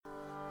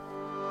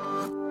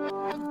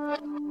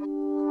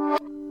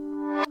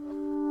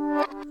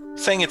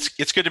Saying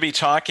it's good to be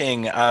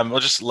talking. We'll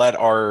just let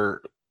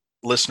our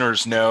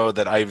listeners know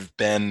that I've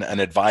been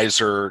an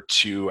advisor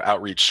to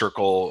Outreach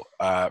Circle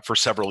for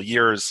several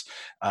years,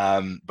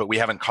 but we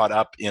haven't caught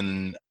up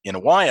in a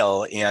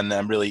while, and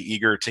I'm really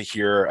eager to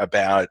hear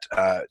about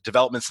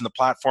developments in the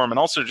platform, and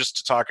also just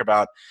to talk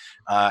about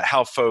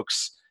how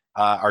folks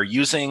are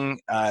using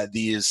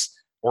these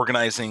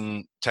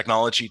organizing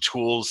technology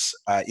tools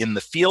in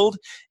the field,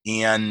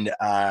 and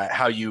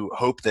how you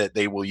hope that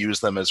they will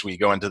use them as we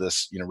go into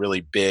this,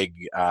 really big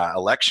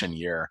election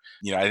year.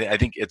 I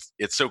think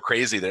it's so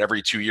crazy that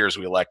every 2 years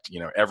we elect,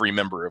 every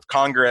member of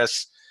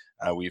Congress.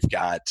 We've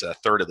got a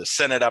third of the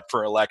Senate up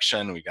for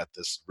election. We've got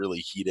this really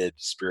heated,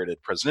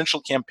 spirited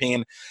presidential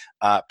campaign,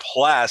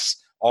 plus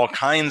all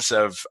kinds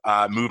of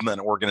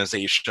movement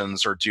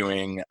organizations are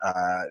doing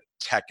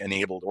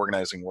tech-enabled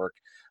organizing work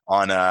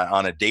on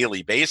a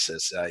daily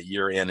basis,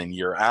 year in and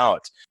year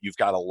out. You've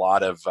got a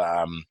lot of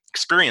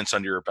experience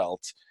under your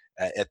belt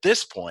at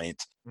this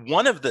point.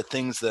 One of the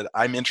things that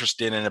I'm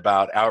interested in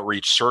about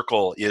Outreach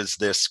Circle is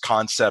this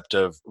concept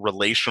of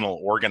relational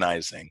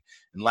organizing.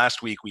 And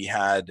last week we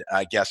had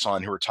guests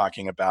on who were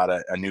talking about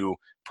a new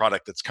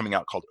product that's coming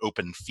out called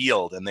Open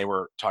Field, and they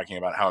were talking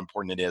about how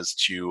important it is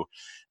to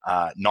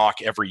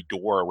knock every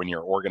door when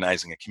you're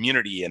organizing a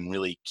community and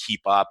really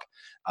keep up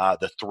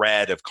the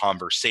thread of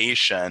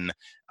conversation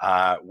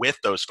with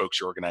those folks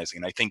you're organizing.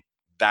 And I think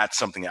that's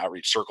something that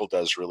Outreach Circle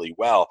does really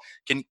well.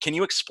 Can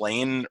you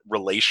explain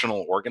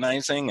relational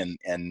organizing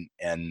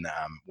and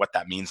what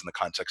that means in the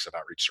context of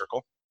Outreach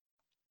Circle?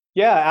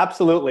 Yeah,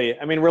 absolutely.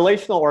 I mean,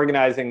 relational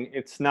organizing,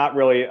 it's not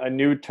really a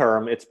new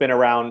term. It's been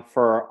around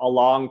for a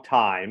long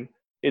time.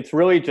 It's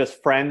really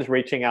just friends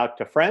reaching out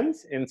to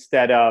friends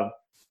instead of,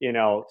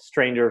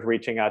 strangers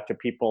reaching out to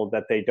people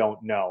that they don't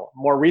know.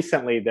 More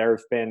recently,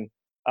 there's been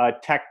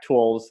tech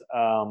tools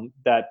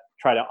that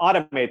try to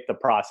automate the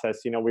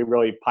process. We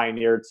really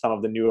pioneered some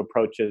of the new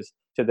approaches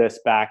to this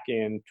back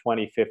in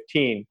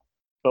 2015.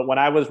 But when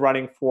I was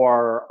running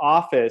for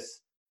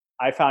office,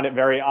 I found it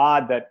very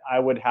odd that I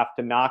would have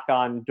to knock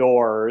on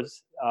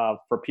doors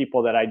for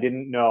people that I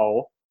didn't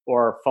know,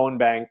 or phone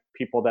bank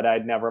people that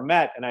I'd never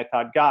met. And I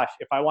thought, gosh,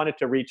 if I wanted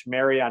to reach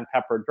Mary on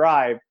Pepper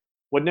Drive,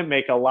 wouldn't it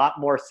make a lot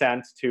more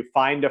sense to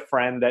find a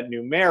friend that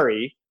knew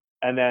Mary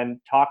and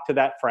then talk to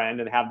that friend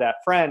and have that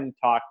friend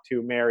talk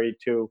to Mary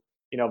to,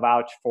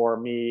 vouch for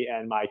me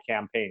and my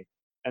campaign?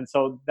 And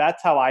so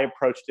that's how I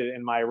approached it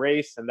in my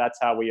race, and that's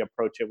how we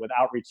approach it with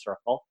Outreach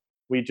Circle.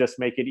 We just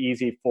make it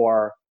easy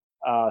for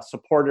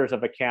supporters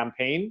of a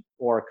campaign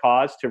or a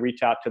cause to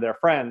reach out to their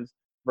friends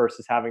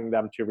versus having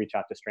them to reach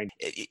out to strangers.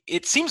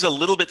 It seems a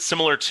little bit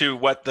similar to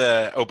what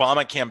the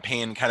Obama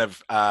campaign kind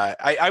of,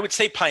 I would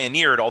say,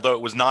 pioneered, although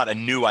it was not a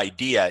new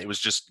idea. It was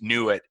just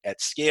new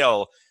at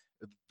scale,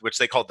 which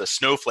they called the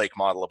snowflake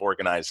model of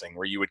organizing,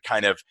 where you would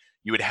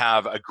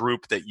have a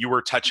group that you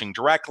were touching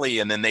directly,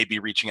 and then they'd be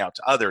reaching out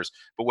to others.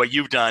 But what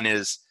you've done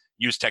is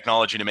use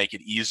technology to make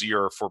it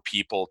easier for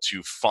people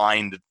to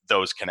find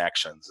those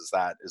connections. Is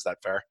that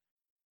fair?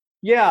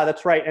 Yeah,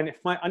 that's right. And if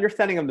my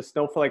understanding of the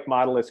snowflake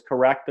model is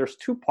correct, there's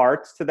two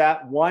parts to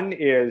that. One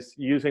is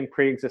using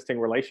pre-existing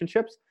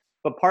relationships,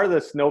 but part of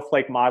the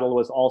snowflake model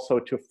was also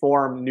to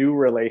form new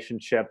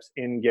relationships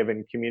in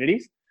given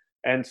communities.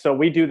 And so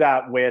we do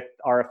that with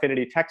our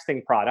affinity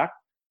texting product.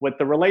 With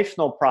the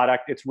relational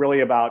product, it's really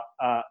about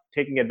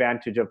taking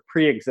advantage of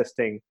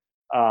pre-existing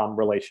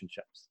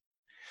relationships.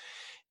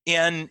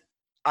 And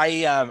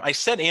I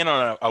sat in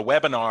on a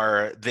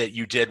webinar that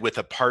you did with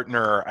a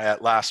partner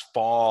at last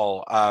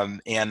fall,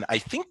 and I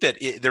think that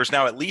there's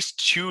now at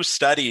least 2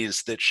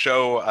 studies that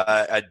show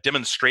a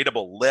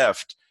demonstrable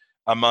lift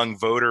among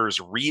voters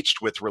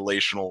reached with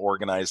relational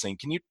organizing.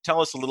 Can you tell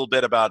us a little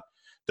bit about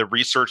the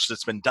research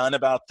that's been done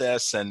about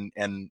this and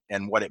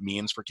what it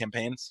means for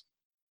campaigns?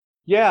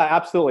 Yeah,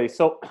 absolutely.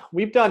 So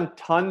we've done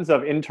tons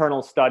of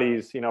internal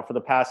studies, for the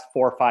past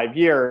 4 or 5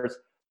 years,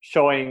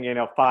 showing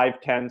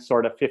 5, 10,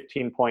 sort of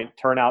 15-point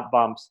turnout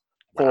bumps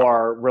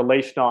for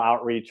relational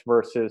outreach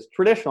versus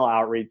traditional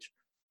outreach.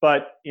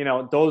 But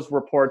those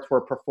reports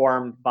were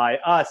performed by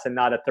us and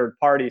not a third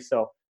party,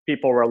 so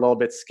people were a little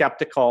bit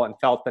skeptical and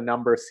felt the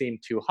numbers seemed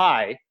too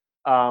high.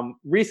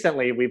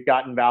 Recently, we've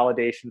gotten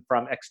validation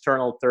from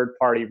external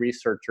third-party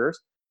researchers.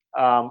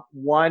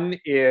 One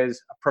is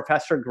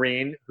Professor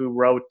Green, who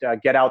wrote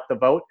Get Out the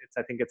Vote.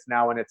 I think it's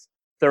now in its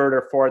 3rd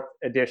or 4th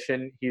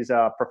edition. He's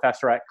a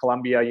professor at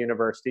Columbia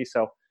University,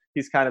 so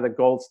he's kind of the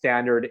gold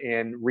standard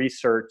in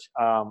research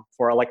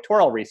for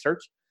electoral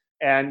research.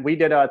 And we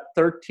did a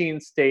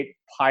 13-state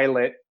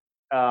pilot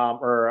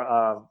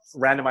or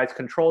randomized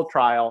control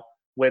trial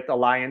with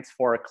Alliance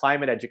for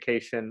Climate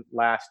Education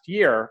last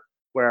year,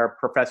 where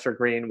Professor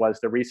Green was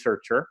the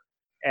researcher.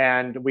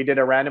 And we did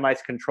a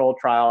randomized control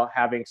trial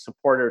having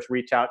supporters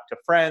reach out to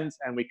friends,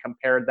 and we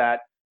compared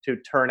that to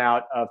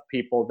turnout of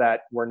people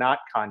that were not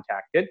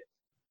contacted.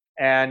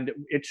 And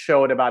it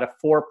showed about a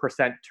 4%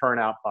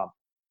 turnout bump.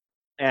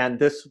 And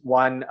this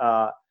won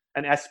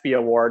an ESPY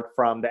award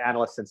from the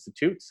Analyst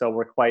Institute, so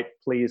we're quite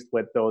pleased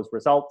with those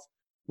results.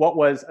 What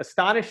was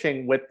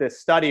astonishing with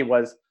this study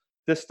was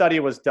this study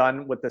was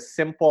done with a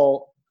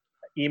simple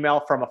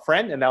email from a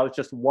friend, and that was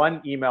just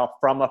one email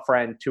from a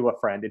friend to a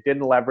friend. It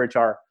didn't leverage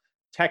our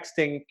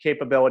texting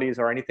capabilities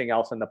or anything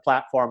else on the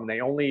platform, and they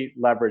only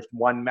leveraged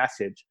one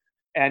message.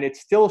 And it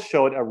still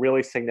showed a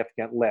really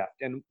significant lift.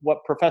 And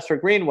what Professor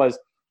Green was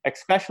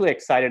especially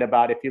excited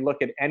about, if you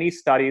look at any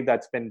study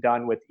that's been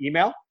done with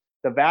email,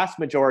 the vast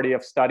majority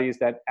of studies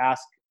that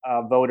ask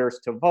voters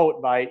to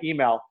vote by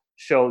email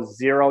shows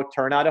zero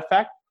turnout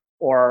effect,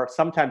 or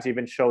sometimes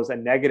even shows a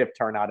negative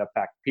turnout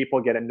effect.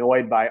 People get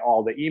annoyed by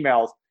all the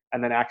emails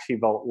and then actually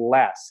vote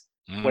less.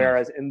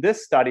 Whereas in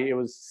this study,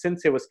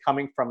 since it was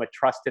coming from a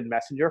trusted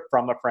messenger,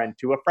 from a friend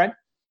to a friend,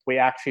 we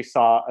actually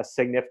saw a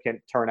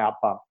significant turnout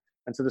bump.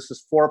 And so this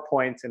is 4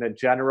 points in a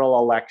general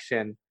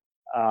election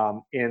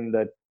in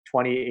the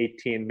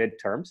 2018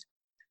 midterms.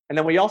 And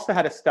then we also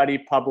had a study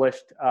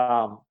published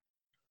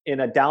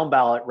in a down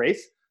ballot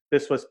race.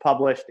 This was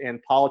published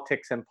in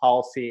Politics and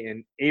Policy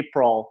in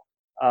April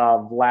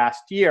of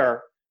last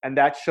year, and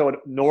that showed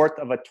north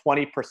of a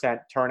 20%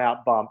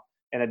 turnout bump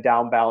in a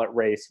down ballot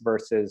race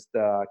versus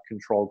the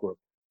control group.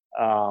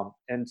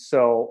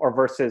 Or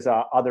versus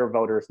other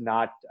voters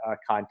not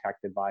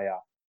contacted via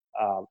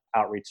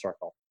Outreach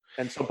Circle.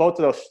 And so both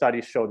of those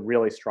studies showed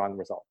really strong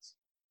results.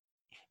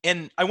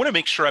 And I want to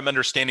make sure I'm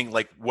understanding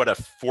like what a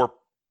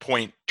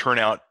 4-point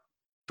turnout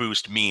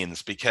boost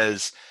means,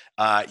 because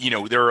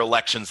there are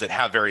elections that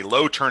have very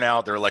low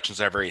turnout, there are elections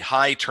that have very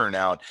high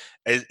turnout.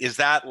 Is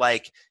that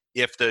like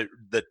if the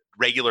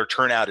regular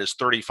turnout is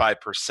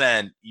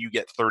 35%, you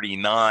get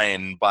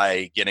 39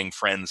 by getting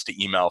friends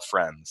to email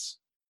friends?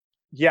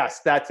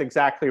 Yes, that's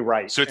exactly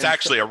right. So it's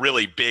actually a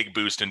really big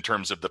boost in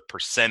terms of the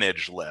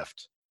percentage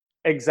lift.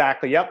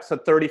 Exactly. Yep. So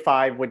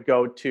 35 would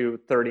go to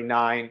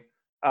 39.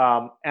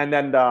 And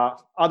then the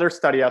other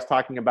study I was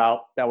talking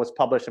about that was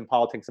published in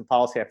Politics and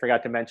Policy, I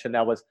forgot to mention,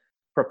 that was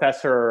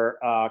Professor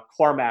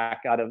Cormack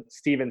out of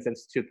Stevens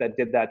Institute that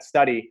did that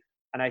study.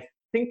 And I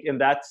think in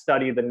that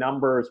study, the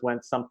numbers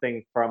went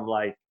something from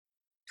like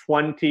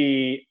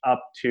 20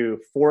 up to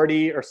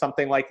 40 or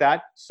something like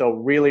that. So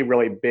really,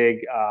 really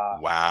big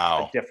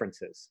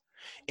differences.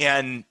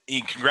 And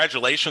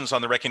congratulations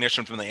on the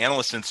recognition from the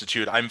Analyst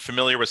Institute. I'm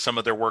familiar with some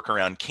of their work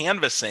around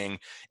canvassing,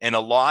 and a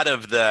lot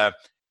of the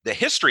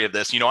history of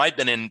this. I've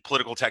been in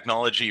political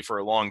technology for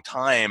a long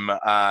time,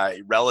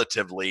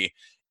 relatively,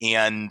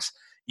 and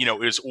it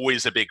was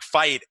always a big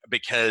fight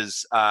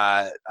because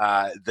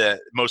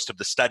most of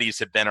the studies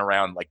have been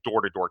around like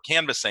door-to-door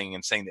canvassing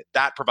and saying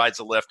that provides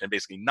a lift and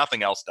basically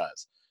nothing else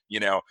does.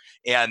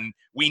 And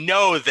we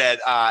know that,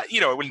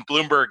 when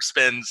Bloomberg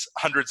spends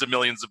hundreds of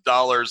millions of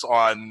dollars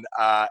on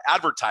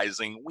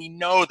advertising, we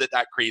know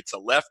that creates a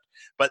lift.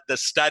 But the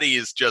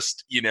studies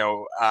just,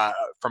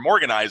 from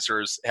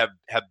organizers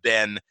have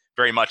been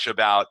very much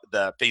about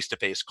the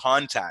face-to-face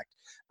contact.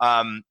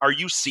 Are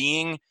you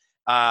seeing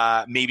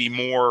maybe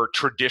more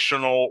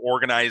traditional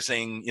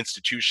organizing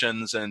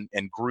institutions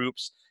and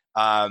groups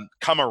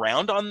come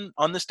around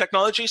on this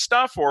technology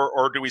stuff,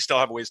 or do we still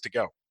have ways to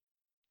go?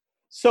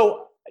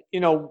 So,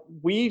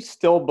 we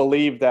still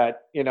believe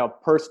that,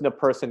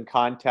 person-to-person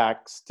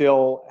contact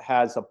still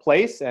has a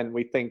place, and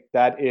we think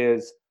that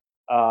is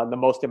the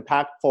most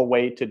impactful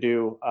way to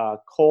do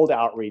cold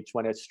outreach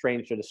when it's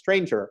stranger to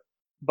stranger.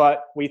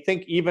 But we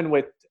think even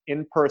with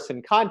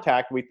in-person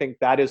contact, we think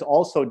that is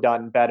also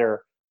done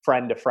better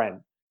friend to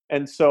friend.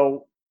 And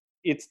so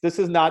this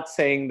is not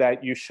saying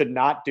that you should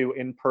not do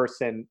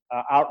in-person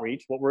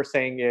outreach. What we're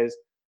saying is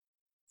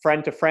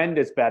friend to friend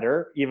is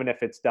better, even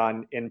if it's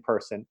done in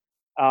person.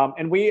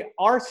 And we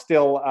are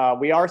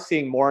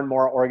seeing more and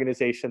more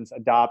organizations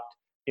adopt,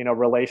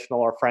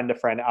 relational or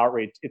friend-to-friend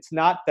outreach. It's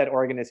not that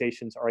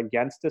organizations are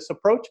against this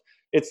approach.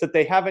 It's that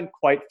they haven't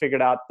quite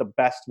figured out the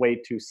best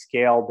way to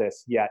scale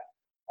this yet.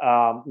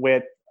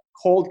 With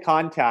cold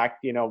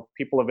contact,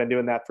 people have been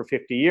doing that for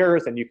 50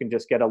 years, and you can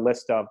just get a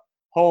list of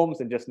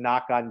homes and just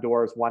knock on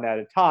doors one at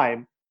a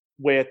time.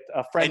 With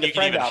a friend, and you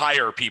can even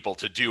hire people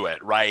to do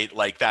it, right?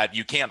 Like that,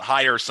 you can't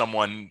hire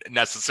someone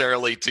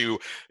necessarily to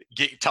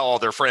tell all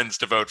their friends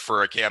to vote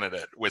for a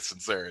candidate with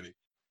sincerity.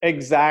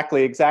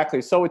 Exactly.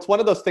 So it's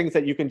one of those things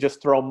that you can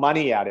just throw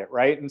money at it,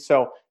 right? And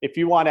so if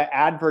you want to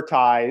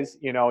advertise,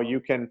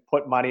 you can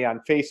put money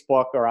on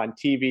Facebook or on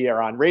TV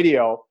or on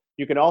radio.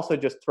 You can also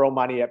just throw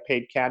money at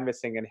paid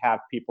canvassing and have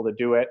people to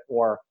do it,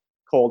 or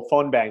cold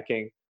phone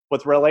banking.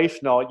 With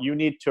relational, you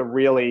need to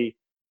really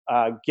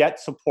get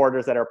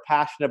supporters that are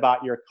passionate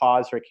about your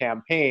cause or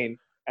campaign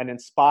and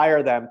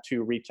inspire them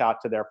to reach out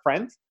to their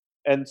friends.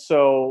 And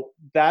so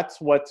that's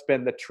what's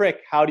been the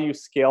trick. How do you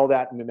scale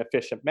that in an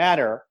efficient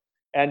manner?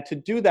 And to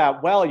do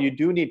that well, you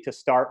do need to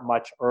start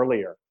much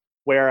earlier.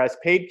 Whereas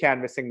paid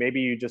canvassing,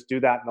 maybe you just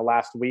do that in the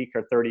last week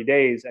or 30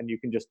 days and you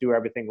can just do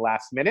everything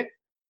last minute.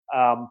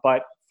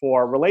 But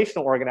for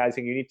relational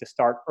organizing, you need to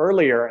start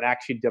earlier and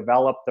actually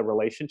develop the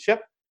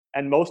relationship.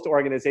 And most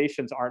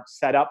organizations aren't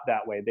set up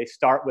that way. They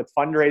start with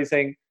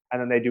fundraising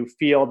and then they do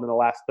field in the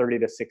last 30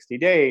 to 60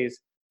 days.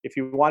 If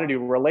you want to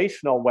do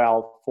relational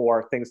well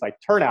for things like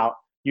turnout,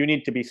 you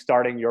need to be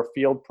starting your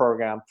field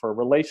program for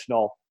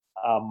relational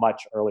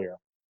much earlier.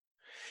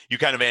 you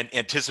kind of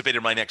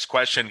anticipated my next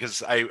question,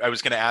 because I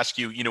was going to ask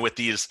you, with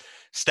these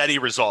steady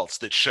results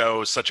that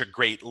show such a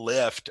great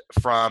lift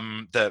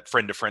from the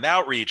friend-to-friend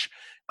outreach,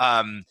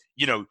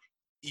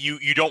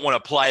 you don't want to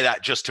apply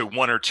that just to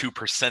 1 or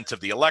 2% of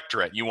the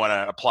electorate. You want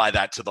to apply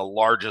that to the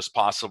largest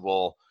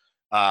possible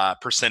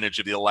percentage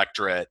of the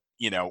electorate,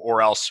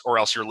 or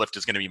else your lift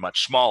is going to be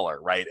much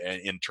smaller, right?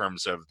 In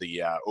terms of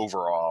the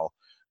overall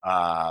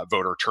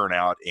voter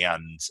turnout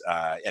and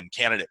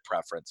candidate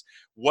preference.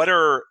 What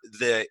are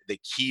the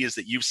keys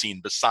that you've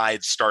seen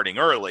besides starting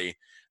early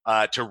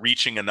to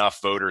reaching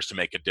enough voters to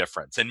make a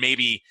difference? And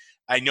maybe,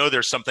 I know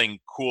there's something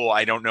cool,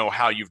 I don't know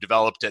how you've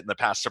developed it in the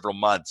past several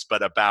months,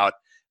 but about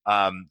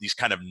these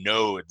kind of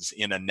nodes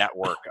in a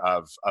network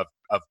of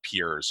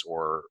peers,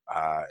 or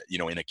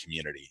in a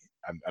community.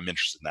 I'm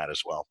interested in that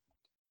as well.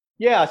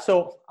 Yeah,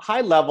 so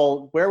high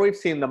level, where we've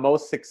seen the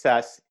most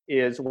success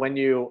is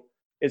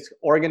it's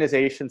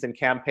organizations and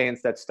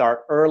campaigns that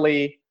start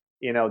early.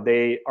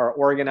 They are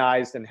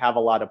organized and have a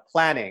lot of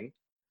planning.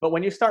 But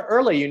when you start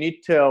early, you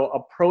need to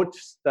approach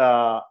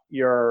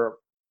your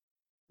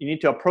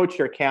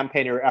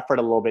campaign, your effort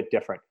a little bit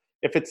different.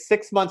 If it's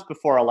 6 months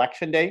before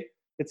election day,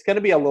 it's going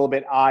to be a little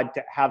bit odd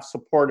to have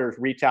supporters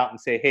reach out and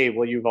say, hey,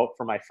 will you vote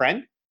for my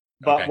friend?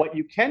 But what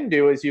you can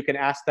do is you can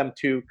ask them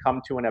to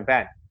come to an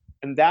event.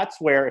 And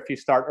that's where, if you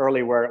start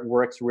early, where it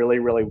works really,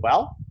 really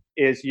well,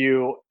 is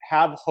you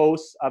have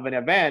hosts of an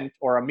event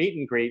or a meet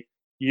and greet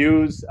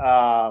use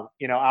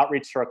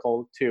Outreach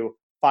Circle to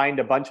find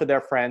a bunch of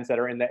their friends that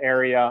are in the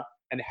area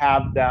and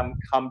have them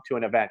come to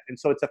an event. And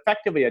so it's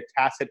effectively a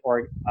tacit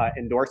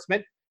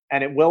endorsement,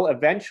 and it will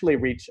eventually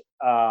reach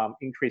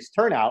increased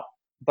turnout.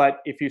 But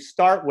if you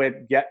start with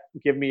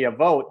give me a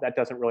vote, that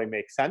doesn't really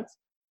make sense.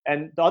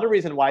 And the other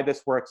reason why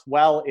this works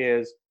well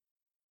is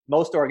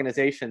most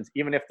organizations,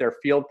 even if their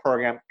field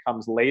program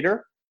comes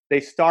later, they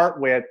start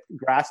with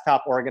grass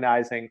top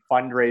organizing,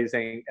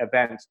 fundraising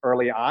events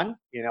early on,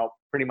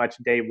 pretty much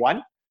day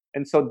one.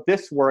 And so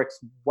this works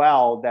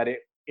well, that it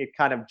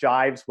kind of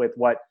jives with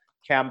what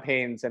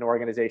campaigns and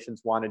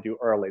organizations want to do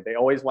early. They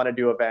always want to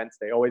do events.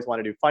 They always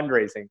want to do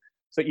fundraising.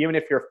 So even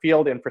if your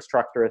field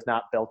infrastructure is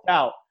not built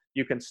out,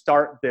 you can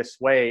start this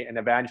way in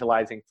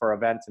evangelizing for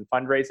events and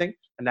fundraising,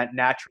 and that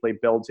naturally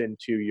builds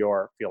into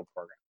your field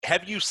program.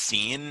 Have you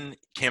seen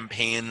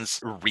campaigns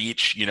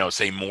reach,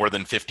 say more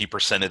than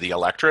 50% of the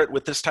electorate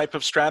with this type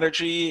of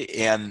strategy?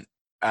 And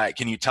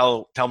can you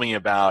tell me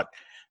about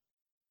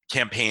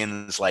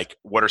campaigns, like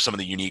what are some of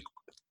the unique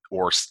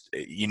or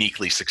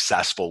uniquely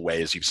successful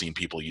ways you've seen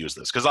people use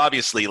this? Because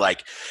obviously,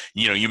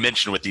 you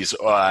mentioned with these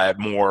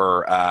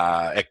more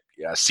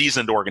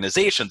seasoned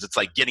organizations, it's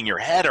like getting your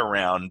head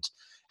around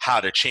how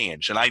to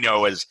change. And I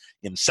know, as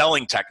in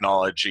selling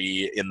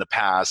technology in the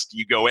past,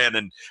 you go in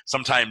and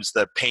sometimes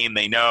the pain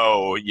they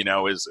know,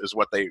 is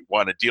what they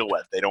want to deal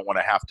with. They don't want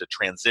to have to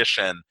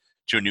transition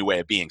to a new way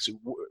of being. So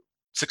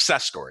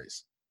success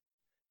stories.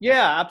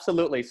 Yeah,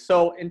 absolutely.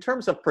 So in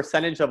terms of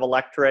percentage of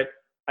electorate,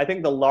 I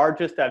think the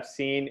largest I've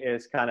seen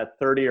is kind of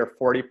 30 or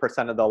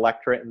 40% of the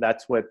electorate, and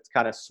that's with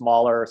kind of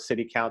smaller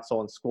city council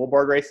and school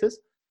board races.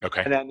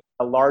 Okay. And then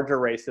the larger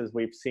races,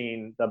 we've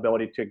seen the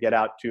ability to get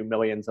out to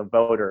millions of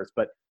voters.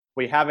 But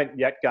we haven't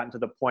yet gotten to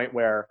the point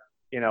where,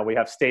 we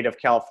have state of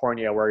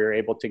California where you're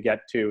able to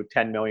get to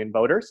 10 million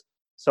voters.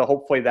 So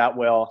hopefully that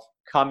will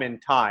come in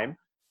time.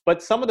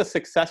 But some of the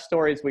success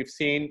stories we've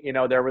seen,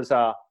 there was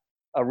a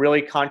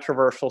really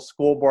controversial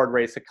school board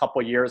race a couple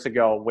years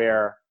ago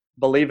where,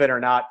 believe it or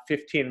not,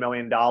 $15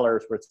 million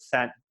was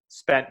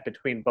spent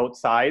between both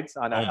sides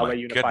on an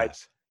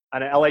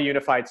LA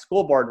Unified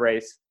school board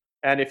race.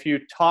 And if you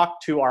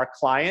talk to our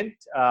client,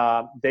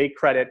 they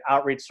credit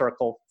Outreach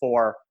Circle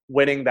for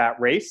winning that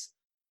race,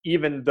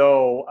 even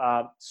though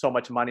so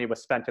much money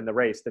was spent in the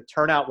race. The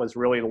turnout was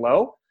really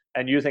low,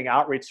 and using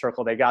Outreach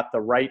Circle, they got the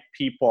right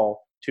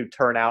people to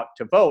turn out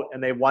to vote,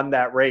 and they won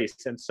that race.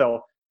 And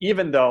so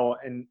even though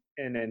an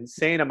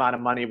insane amount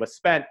of money was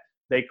spent,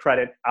 they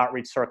credit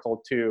Outreach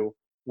Circle to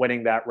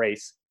winning that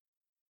race.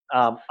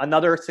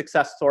 Another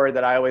success story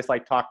that I always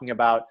like talking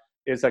about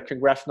is a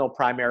congressional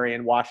primary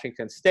in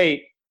Washington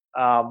State,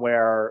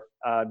 where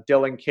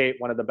Dylan Cate,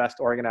 one of the best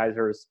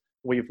organizers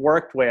we've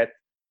worked with,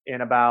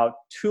 in about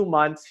 2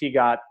 months, he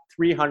got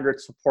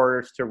 300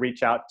 supporters to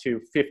reach out to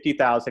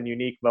 50,000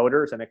 unique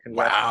voters in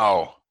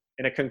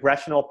a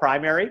congressional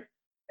primary.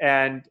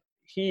 And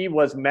he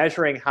was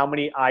measuring how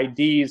many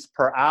IDs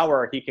per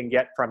hour he can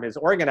get from his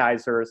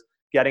organizers,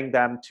 getting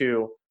them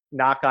to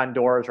knock on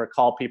doors or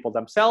call people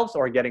themselves,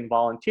 or getting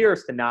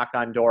volunteers to knock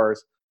on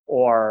doors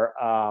or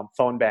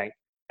phone bank.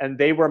 And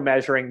they were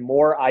measuring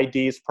more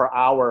IDs per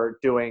hour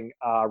doing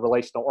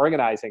relational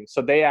organizing.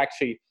 So they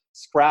actually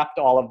scrapped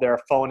all of their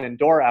phone and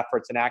door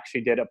efforts and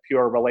actually did a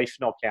pure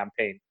relational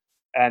campaign.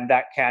 And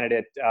that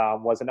candidate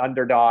was an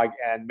underdog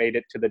and made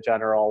it to the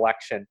general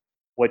election,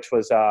 which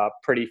was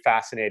pretty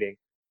fascinating.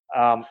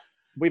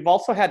 We've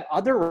also had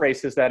other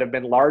races that have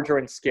been larger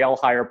in scale,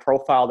 higher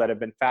profile, that have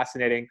been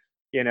fascinating.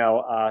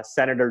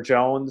 Senator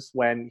Jones,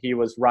 when he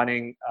was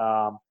running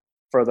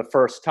for the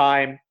first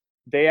time,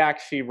 they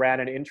actually ran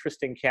an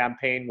interesting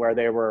campaign where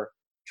they were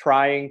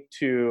trying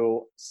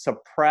to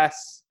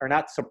suppress, or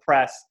not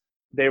suppress,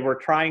 they were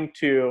trying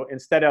to,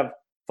 instead of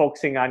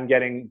focusing on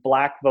getting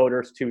Black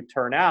voters to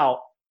turn out,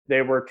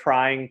 they were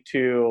trying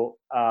to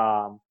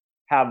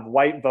have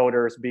white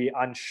voters be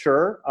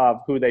unsure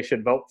of who they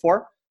should vote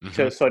for,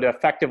 to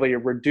effectively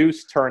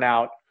reduce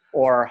turnout,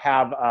 or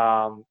have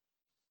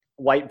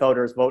white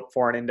voters vote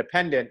for an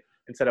independent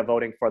instead of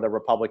voting for the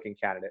Republican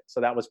candidate.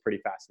 So that was pretty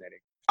fascinating.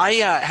 I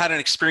had an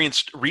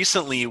experience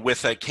recently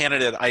with a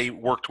candidate I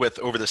worked with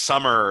over the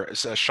summer,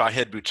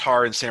 Shahid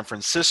Buttar in San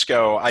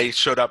Francisco. I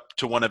showed up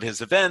to one of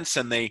his events,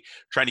 and they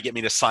trying to get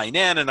me to sign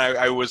in, and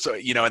I was,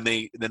 and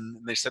they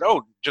said,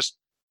 "Oh, just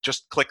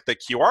click the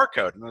QR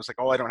code." And I was like,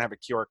 "Oh, I don't have a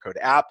QR code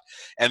app."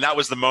 And that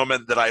was the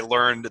moment that I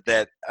learned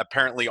that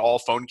apparently all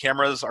phone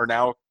cameras are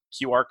now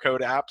QR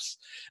code apps.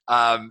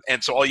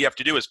 And so all you have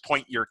to do is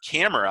point your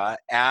camera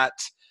at,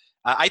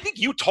 I think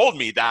you told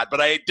me that,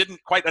 but I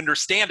didn't quite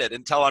understand it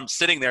until I'm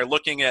sitting there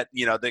looking at,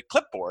 the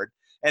clipboard.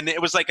 And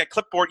it was like a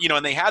clipboard,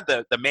 and they had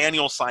the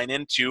manual sign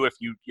in too if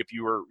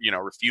you were,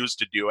 refused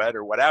to do it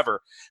or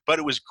whatever. But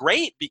it was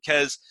great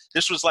because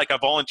this was like a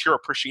volunteer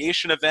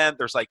appreciation event.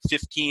 There's like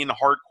 15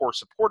 hardcore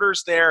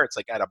supporters there. It's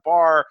like at a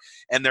bar,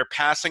 and they're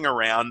passing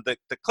around the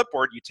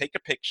clipboard. You take a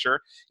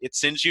picture. It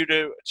sends you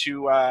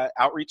to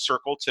Outreach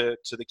Circle to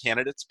the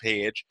candidates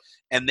page.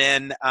 And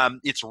then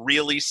it's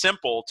really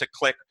simple to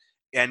click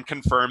and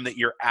confirm that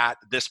you're at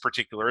this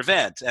particular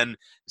event. And the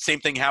same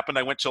thing happened.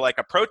 I went to like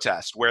a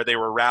protest where they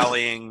were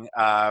rallying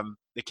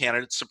the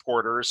candidate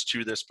supporters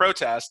to this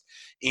protest.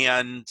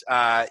 And,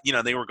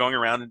 they were going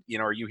around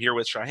and, are you here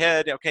with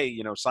Shahid? Okay,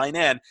 sign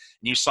in. And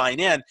you sign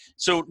in.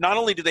 So not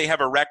only do they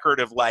have a record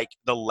of like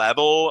the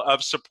level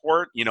of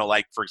support,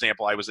 like, for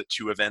example, I was at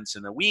 2 events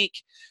in a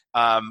week,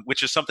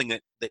 which is something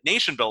that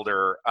Nation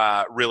Builder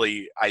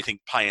really, I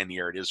think,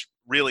 pioneered, is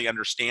really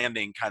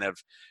understanding kind of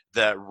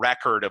the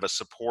record of a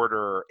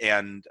supporter.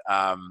 And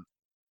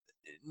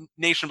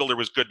Nation Builder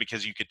was good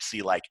because you could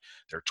see like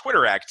their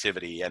Twitter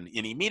activity and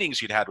any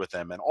meetings you'd had with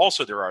them, and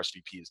also their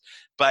RSVPs.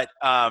 But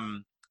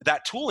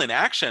that tool in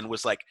action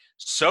was like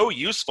so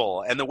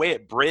useful, and the way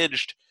it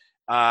bridged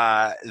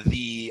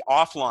the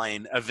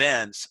offline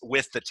events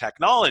with the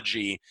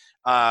technology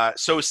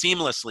so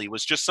seamlessly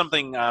was just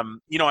something,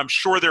 I'm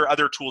sure there are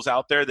other tools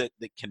out there that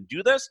can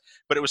do this,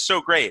 but it was so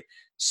great.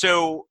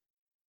 So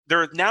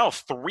there are now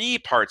 3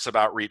 parts of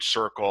Outreach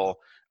Circle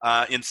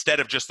instead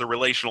of just the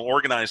relational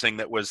organizing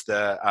that was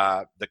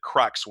the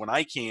crux when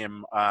I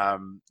came,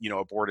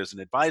 aboard as an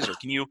advisor.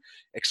 Can you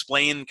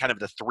explain kind of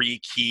the 3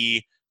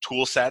 key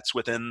tool sets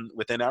within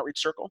Outreach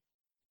Circle?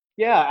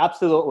 Yeah,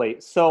 absolutely.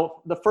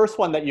 So the first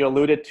one that you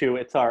alluded to,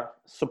 it's our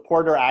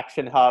Supporter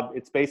Action Hub.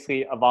 It's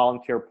basically a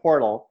volunteer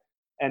portal.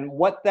 And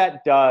what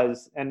that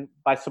does, and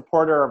by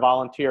supporter or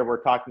volunteer,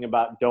 we're talking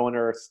about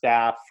donor,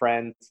 staff,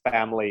 friends,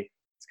 family.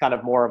 It's kind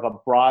of more of a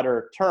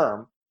broader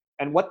term.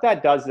 And what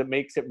that does, it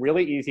makes it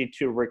really easy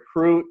to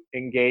recruit,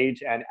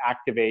 engage, and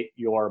activate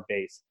your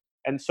base.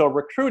 And so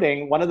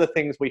recruiting, one of the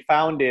things we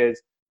found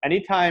is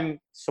anytime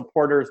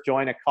supporters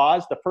join a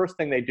cause, the first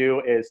thing they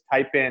do is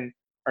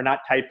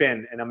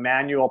in a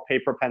manual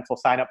paper pencil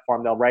sign-up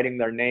form, they're writing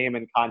their name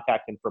and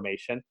contact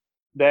information.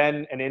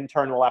 Then an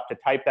intern will have to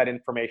type that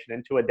information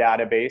into a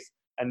database,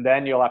 and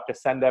then you'll have to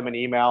send them an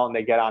email and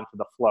they get onto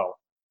the flow.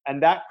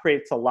 And that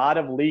creates a lot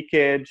of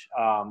leakage.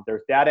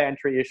 There's data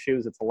entry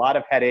issues. It's a lot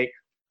of headache.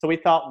 So we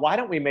thought, why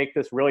don't we make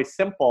this really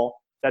simple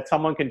that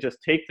someone can just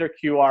take their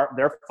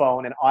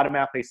phone and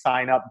automatically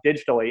sign up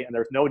digitally, and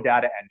there's no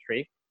data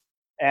entry.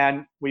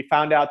 And we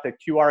found out that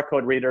QR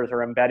code readers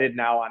are embedded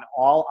now on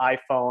all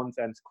iPhones,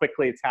 and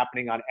quickly it's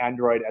happening on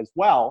Android as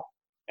well.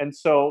 And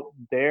so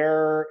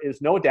there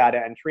is no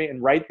data entry,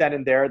 and right then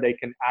and there, they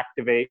can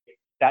activate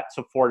that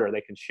supporter.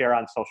 They can share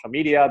on social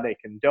media, they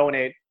can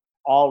donate,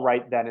 all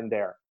right then and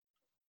there.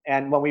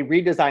 And when we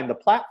redesigned the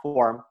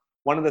platform,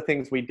 one of the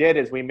things we did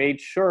is we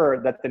made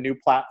sure that the new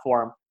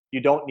platform,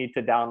 you don't need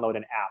to download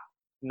an app.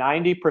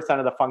 90%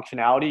 of the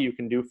functionality you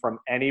can do from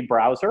any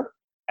browser.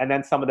 And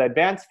then some of the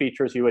advanced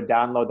features, you would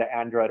download the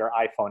Android or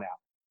iPhone app.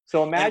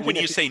 So imagine, and when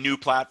you say new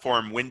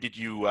platform, when did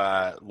you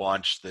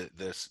launch the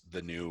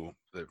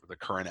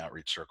current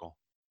Outreach Circle?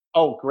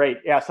 Oh, great.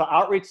 Yeah, so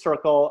Outreach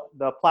Circle,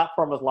 the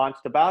platform was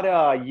launched about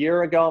a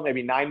year ago,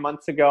 maybe 9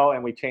 months ago,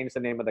 and we changed the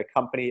name of the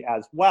company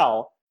as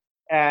well.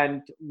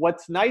 And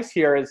what's nice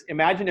here is,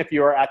 imagine if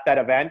you were at that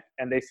event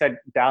and they said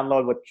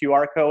download with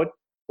QR code.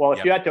 Well,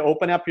 if you had to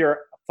open up your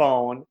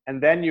phone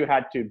and then you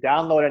had to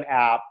download an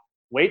app,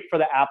 wait for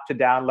the app to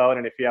download,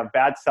 and if you have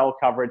bad cell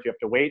coverage, you have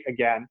to wait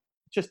again.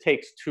 It just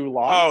takes too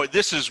long. Oh,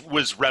 this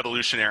was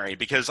revolutionary,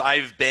 because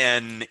I've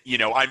been,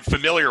 I'm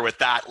familiar with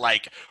that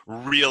like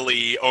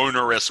really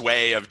onerous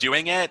way of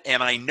doing it.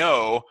 And I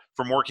know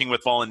from working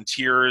with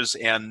volunteers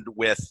and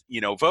with,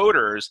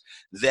 voters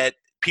that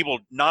people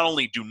not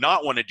only do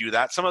not want to do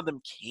that, some of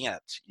them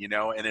can't,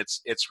 and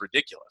it's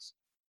ridiculous.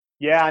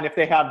 Yeah, and if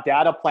they have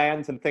data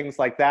plans and things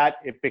like that,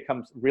 it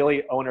becomes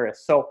really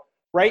onerous. So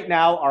right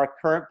now, our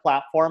current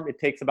platform, it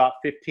takes about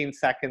 15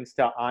 seconds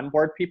to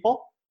onboard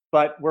people.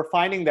 but we're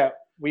finding that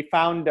we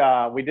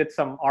did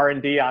some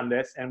R&D on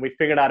this, and we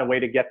figured out a way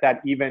to get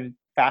that even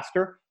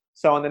faster.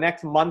 So in the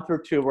next month or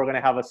two, we're going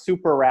to have a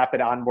super rapid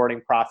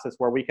onboarding process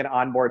where we can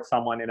onboard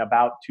someone in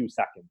about 2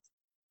 seconds.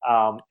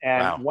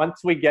 And Wow.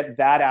 once we get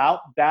that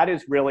out, that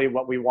is really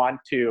what we want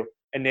to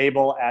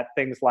enable at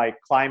things like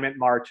climate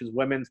marches,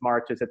 women's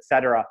marches, et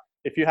cetera.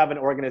 If you have an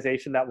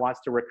organization that wants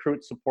to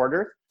recruit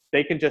supporters,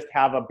 they can just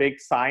have a big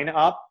sign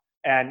up,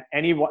 and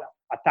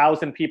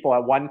 1,000 people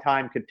at one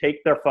time could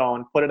take their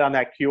phone, put it on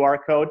that QR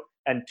code,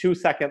 and 2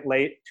 seconds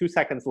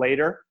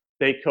later,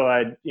 they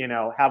could,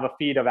 have a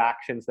feed of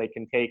actions they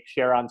can take,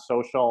 share on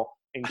social,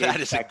 engage. That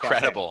is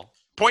incredible.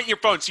 Point your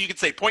phone. So you could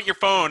say, point your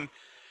phone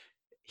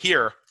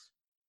here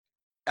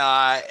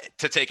to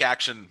take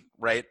action,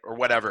 right? Or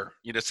whatever,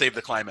 save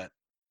the climate.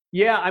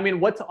 Yeah, I mean,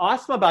 what's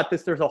awesome about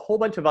this, there's a whole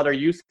bunch of other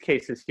use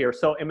cases here.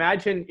 So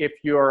imagine if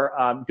you're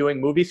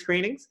doing movie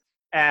screenings,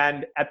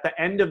 and at the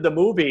end of the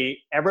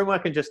movie, everyone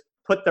can just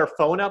put their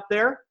phone up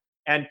there,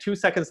 and 2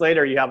 seconds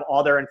later, you have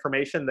all their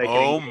information.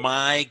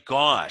 My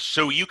gosh.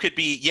 So you could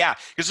be, because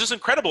this is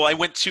incredible. I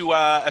went to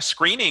a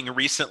screening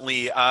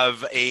recently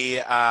of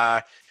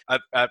a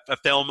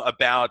film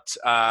about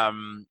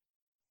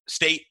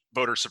state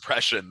voter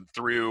suppression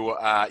through,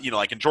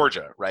 like in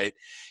Georgia, right?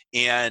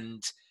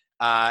 And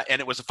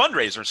it was a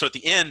fundraiser. So at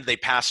the end, they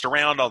passed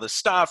around all this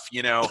stuff,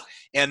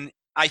 and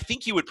I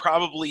think you would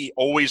probably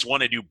always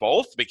want to do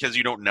both because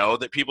you don't know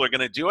that people are going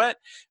to do it.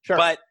 Sure.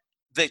 But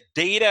the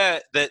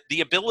data,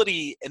 the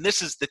ability, and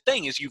this is the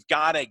thing, is you've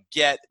got to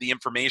get the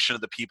information of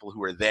the people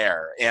who are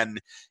there.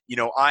 And,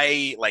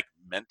 I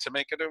meant to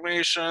make a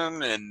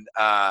donation and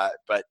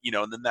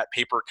then that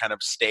paper kind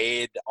of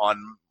stayed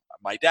on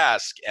my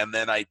desk, and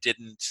then I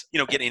didn't,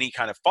 get any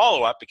kind of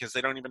follow-up because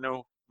they don't even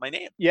know my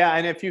name. Yeah,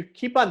 and if you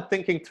keep on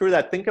thinking through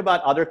that, think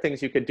about other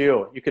things you could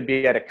do. You could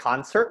be at a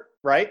concert,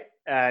 right?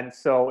 And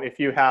so if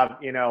you have,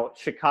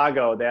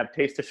 Chicago, they have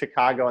Taste of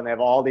Chicago, and they have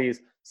all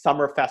these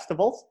summer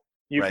festivals.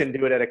 You can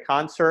do it at a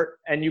concert.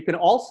 And you can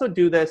also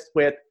do this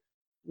with,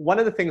 one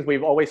of the things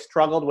we've always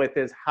struggled with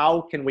is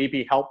how can we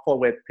be helpful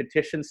with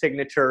petition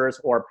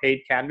signatures or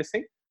paid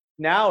canvassing?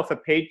 Now, if a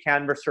paid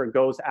canvasser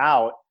goes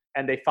out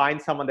and they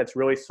find someone that's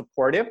really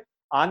supportive,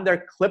 on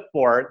their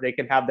clipboard, they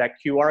can have that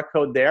QR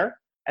code there,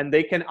 and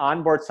they can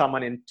onboard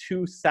someone in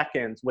 2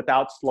 seconds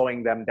without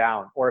slowing them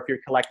down. Or if you're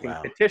collecting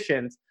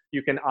petitions,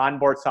 you can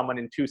onboard someone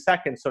in 2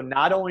 seconds. So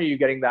not only are you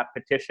getting that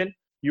petition,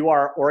 you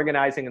are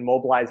organizing and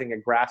mobilizing a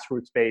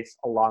grassroots base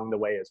along the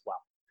way as well.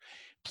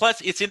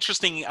 Plus, it's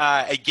interesting,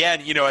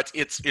 again,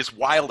 it's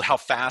wild how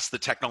fast the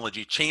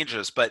technology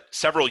changes. But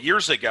several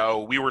years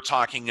ago, we were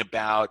talking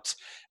about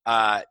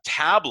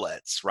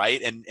tablets,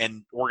 right?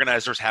 And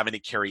organizers having to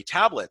carry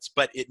tablets,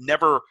 but it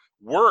never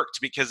worked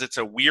because it's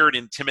a weird,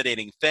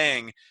 intimidating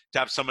thing to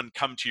have someone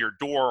come to your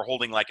door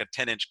holding like a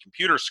 10-inch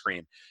computer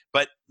screen.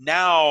 But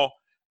now,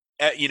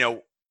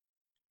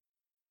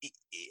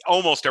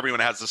 almost everyone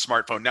has a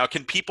smartphone. Now,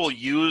 can people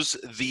use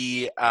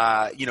the,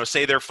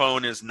 say their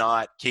phone is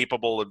not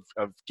capable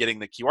of getting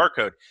the QR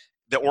code,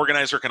 the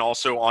organizer can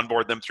also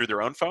onboard them through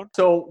their own phone?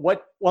 So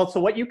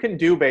what you can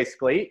do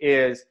basically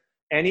is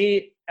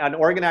an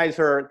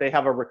organizer, they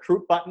have a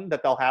recruit button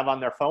that they'll have on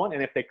their phone.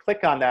 And if they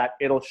click on that,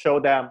 it'll show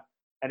them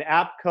an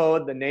app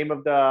code, the name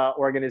of the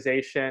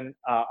organization,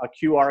 a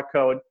QR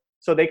code.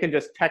 So they can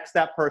just text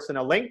that person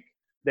a link.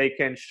 They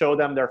can show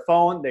them their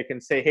phone. They can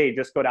say, hey,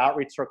 just go to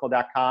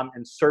outreachcircle.com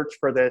and search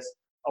for this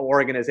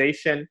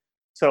organization.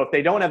 So if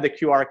they don't have the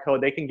QR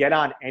code, they can get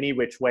on any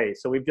which way.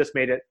 So we've just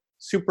made it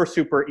super,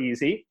 super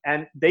easy.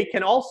 And they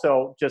can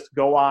also just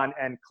go on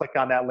and click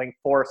on that link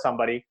for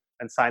somebody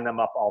and sign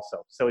them up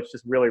also. So it's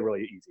just really,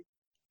 really easy.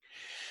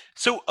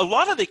 So a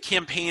lot of the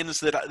campaigns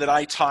that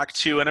I talk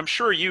to, and I'm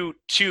sure you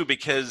too,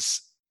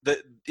 because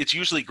it's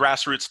usually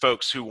grassroots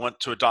folks who want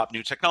to adopt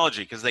new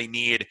technology because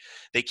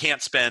they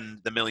can't spend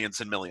the millions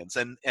and millions.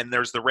 And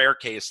there's the rare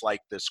case like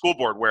the school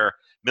board where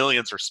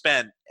millions are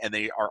spent and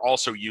they are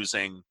also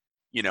using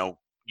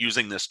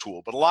this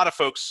tool. But a lot of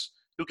folks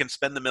who can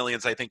spend the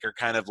millions, I think, are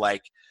kind of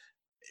like,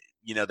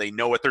 they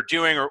know what they're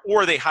doing,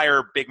 or they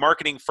hire big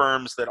marketing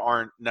firms that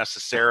aren't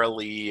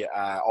necessarily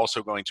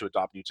also going to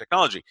adopt new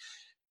technology.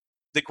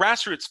 The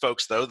grassroots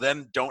folks, though,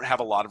 then don't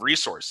have a lot of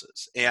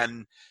resources.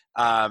 And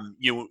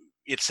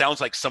it sounds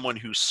like someone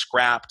who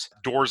scrapped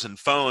doors and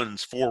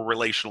phones for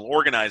relational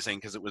organizing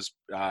because it was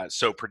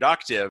so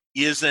productive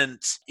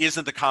isn't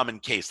the common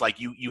case. Like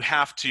you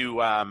have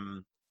to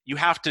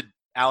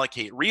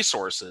allocate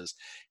resources.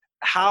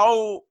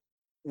 How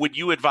would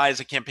you advise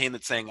a campaign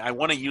that's saying, I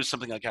want to use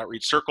something like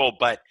Outreach Circle,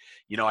 but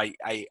I'm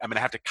going to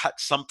have to cut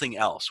something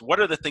else? What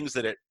are the things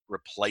that it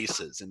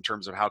replaces in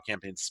terms of how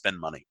campaigns spend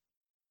money?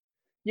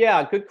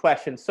 Yeah, good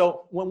question.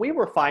 So what we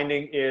were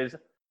finding is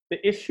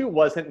the issue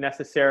wasn't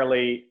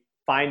necessarily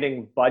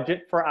finding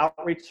budget for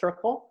Outreach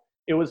Circle.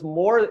 It was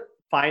more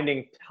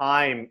finding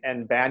time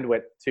and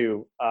bandwidth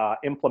to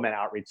implement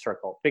Outreach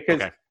Circle.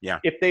 Because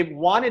if they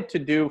wanted to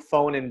do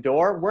phone and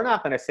door, we're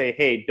not going to say,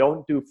 hey,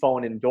 don't do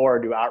phone and door,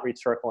 do Outreach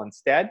Circle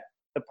instead.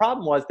 The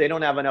problem was they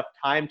don't have enough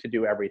time to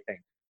do everything.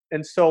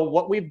 And so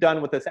what we've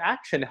done with this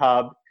Action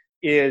Hub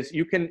is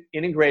you can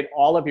integrate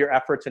all of your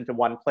efforts into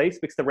one place,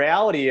 because the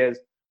reality is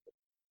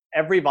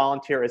every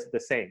volunteer is the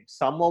same.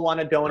 Some will want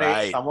to donate,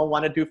 Right. some will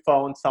want to do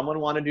phone, some will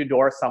want to do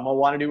door, some will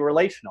want to do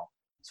relational.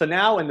 So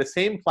now in the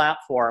same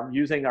platform,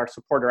 using our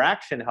Supporter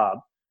Action Hub,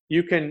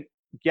 you can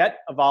get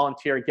a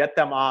volunteer, get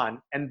them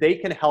on, and they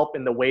can help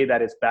in the way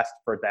that is best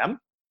for them.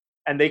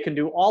 And they can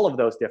do all of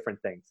those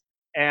different things.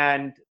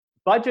 And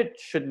budget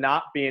should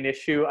not be an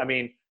issue. I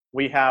mean,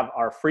 we have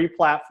our free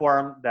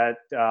platform that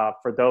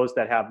for those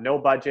that have no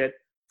budget,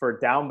 for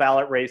down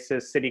ballot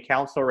races, city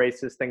council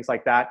races, things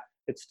like that,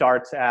 it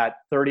starts at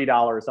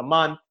 $30 a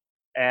month.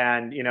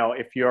 And,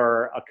 if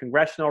you're a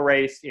congressional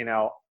race,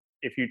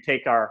 if you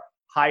take our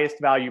highest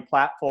value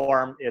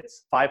platform,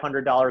 it's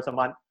 $500 a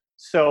month.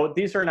 So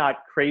these are not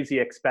crazy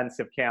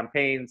expensive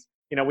campaigns.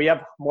 We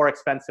have more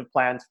expensive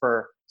plans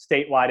for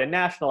statewide and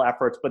national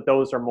efforts, but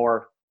those are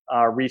more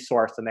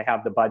resourced and they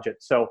have the budget.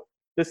 So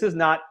this is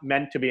not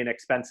meant to be an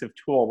expensive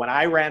tool. When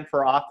I ran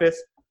for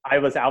office, I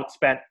was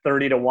outspent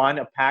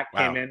 30-1. A PAC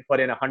came in, put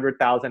in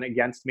 100,000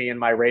 against me in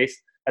my race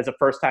as a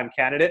first-time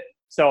candidate.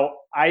 So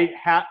I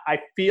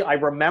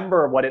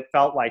remember what it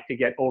felt like to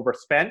get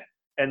overspent.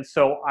 And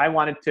so I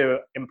wanted to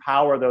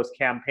empower those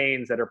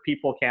campaigns that are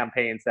people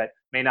campaigns that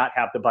may not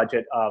have the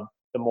budget of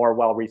the more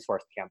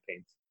well-resourced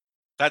campaigns.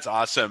 That's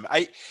awesome.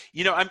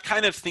 I'm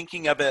kind of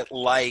thinking of it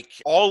like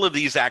all of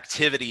these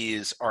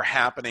activities are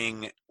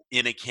happening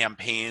in a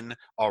campaign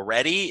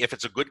already. If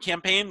it's a good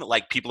campaign,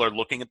 like people are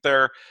looking at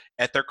their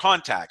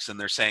contacts and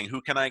they're saying,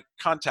 who can I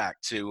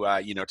contact to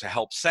to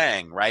help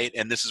Sang, right?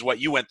 And this is what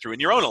you went through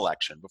in your own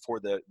election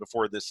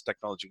before this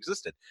technology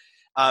existed.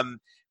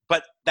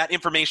 But that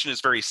information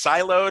is very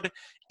siloed,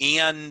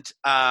 and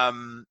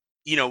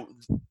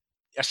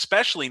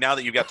especially now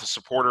that you've got the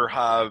Supporter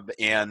Hub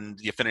and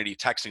the Affinity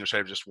Texting, which I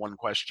have just one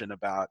question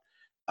about,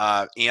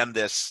 and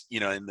this,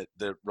 in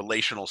the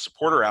relational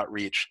supporter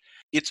outreach,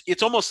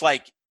 it's almost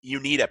like you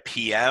need a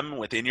PM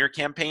within your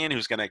campaign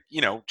who's going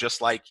to,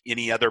 just like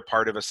any other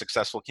part of a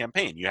successful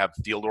campaign, you have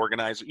field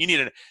organizer, you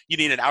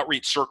need an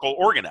outreach circle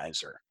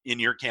organizer in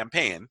your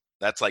campaign.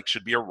 That's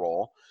should be a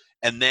role.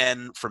 And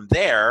then from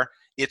there,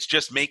 it's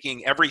just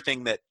making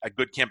everything that a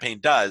good campaign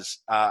does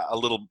a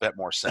little bit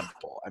more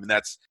simple. I mean,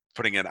 that's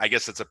I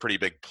guess it's a pretty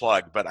big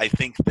plug, but I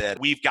think that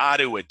we've got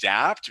to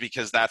adapt,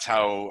 because that's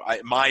how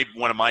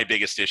one of my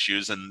biggest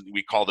issues, and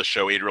we call the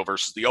show Adriel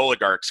versus the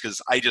Oligarchs,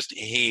 because I just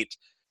hate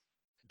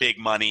big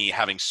money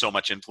having so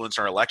much influence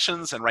in our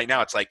elections. And right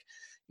now it's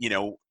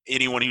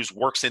anyone who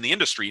works in the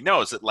industry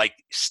knows that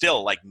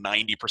still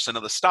 90%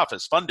 of the stuff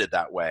is funded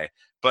that way.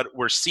 But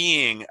we're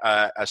seeing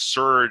a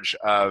surge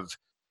of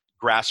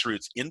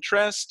grassroots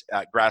interest,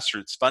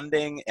 grassroots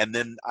funding, and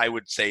then I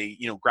would say,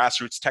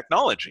 grassroots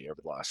technology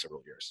over the last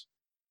several years.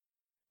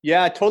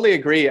 Yeah, I totally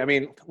agree. I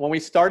mean, when we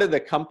started the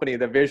company,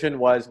 the vision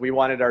was we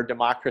wanted our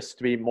democracy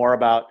to be more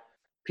about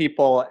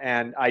people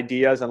and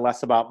ideas and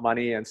less about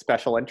money and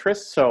special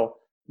interests. So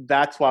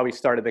that's why we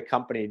started the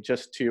company,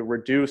 just to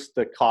reduce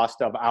the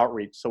cost of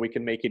outreach so we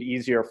can make it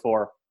easier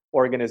for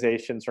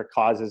organizations or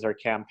causes or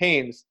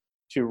campaigns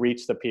to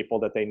reach the people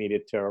that they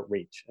needed to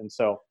reach. And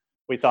so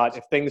we thought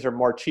if things are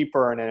more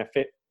cheaper and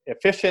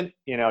efficient,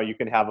 you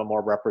can have a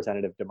more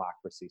representative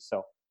democracy.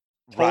 So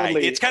totally,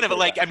 right. It's kind of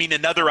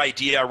another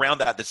idea around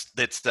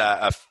that's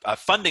a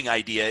funding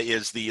idea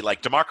is the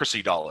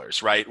democracy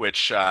dollars, right?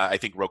 Which I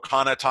think Ro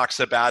Khanna talks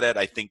about it.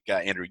 I think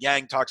Andrew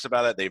Yang talks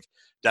about it. They've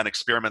done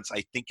experiments.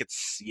 I think it's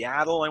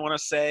Seattle, I want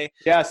to say.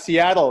 Yeah,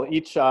 Seattle.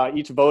 Each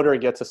voter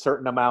gets a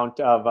certain amount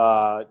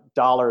of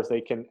dollars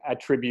they can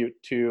attribute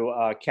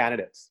to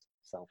candidates.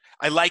 So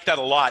I like that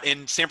a lot.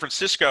 In San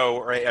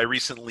Francisco, I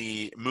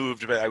recently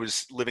moved, but I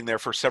was living there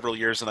for several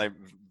years, and I'm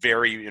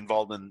very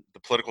involved in the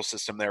political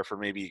system there for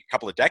maybe a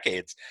couple of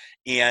decades.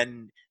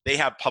 And they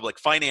have public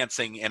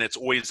financing, and it's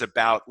always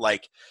about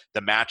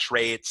the match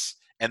rates.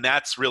 And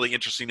that's really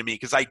interesting to me,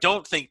 because I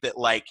don't think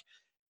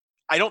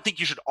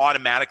you should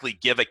automatically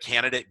give a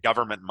candidate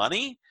government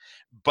money,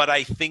 but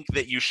I think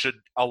that you should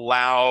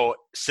allow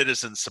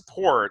citizen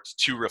support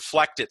to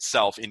reflect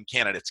itself in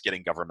candidates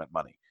getting government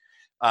money.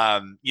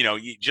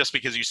 Just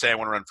because you say I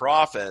want to run for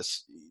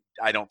office,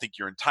 I don't think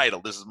you're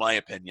entitled. This is my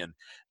opinion.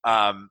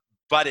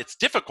 But it's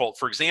difficult.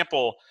 For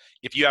example,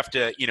 if you have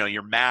to,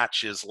 your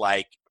match is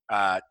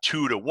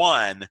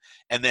 2-1,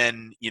 and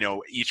then,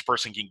 each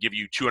person can give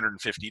you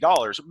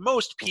 $250.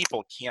 Most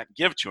people can't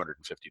give $250,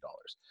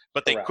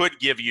 but they could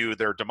give you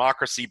their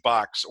democracy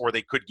bucks, or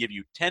they could give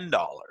you $10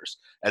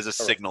 as a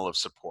signal of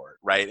support.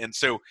 Right. And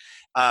so,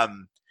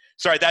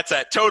 sorry, that's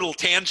a total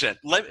tangent.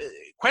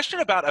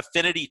 Question about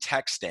affinity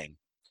texting.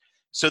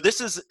 So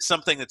this is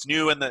something that's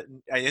new, and I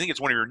think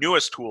it's one of your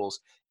newest tools,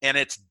 and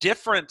it's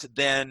different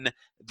than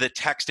the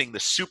texting, the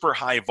super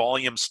high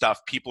volume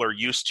stuff people are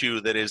used to,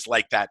 that is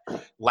that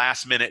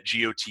last minute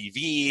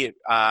GOTV,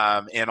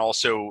 and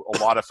also a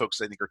lot of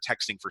folks I think are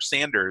texting for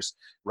Sanders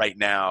right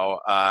now,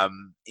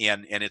 and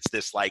it's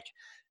this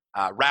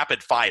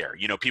rapid fire.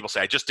 People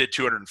say I just did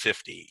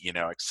 250,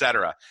 et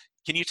cetera.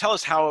 Can you tell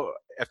us how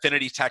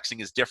affinity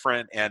texting is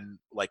different and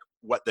like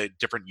what the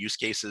different use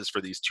cases for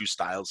these two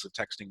styles of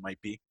texting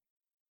might be?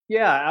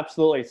 Yeah,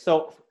 absolutely.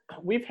 So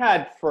we've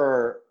had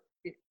for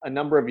a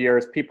number of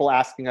years people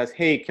asking us,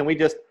 hey, can we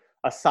just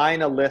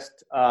assign a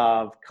list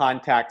of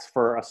contacts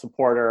for a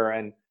supporter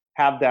and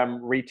have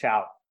them reach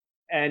out?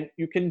 And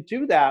you can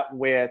do that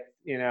with,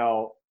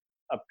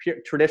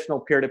 traditional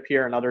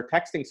peer-to-peer and other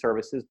texting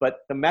services, but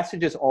the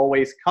messages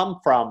always come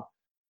from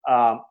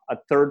a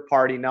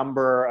third-party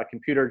number, a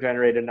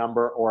computer-generated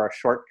number, or a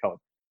short code.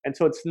 And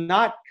so it's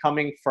not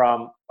coming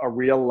from a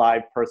real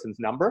live person's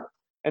number.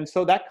 And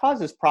so that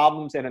causes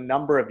problems in a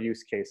number of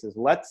use cases.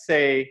 Let's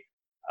say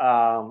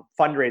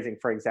fundraising,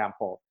 for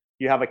example.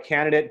 You have a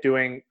candidate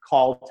doing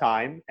call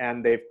time,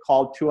 and they've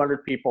called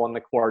 200 people in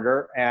the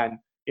quarter, and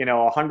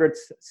 100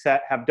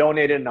 have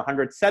donated and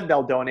 100 said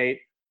they'll donate,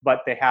 but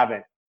they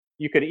haven't.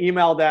 You could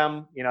email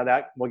them,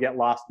 that will get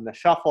lost in the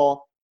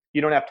shuffle.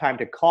 You don't have time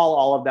to call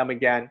all of them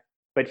again.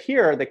 But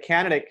here, the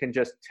candidate can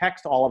just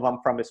text all of them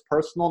from his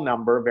personal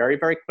number very,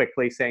 very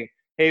quickly saying,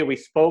 hey, we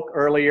spoke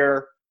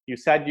earlier. You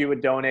said you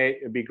would donate.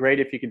 It'd be great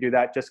if you could do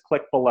that. Just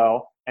click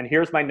below. And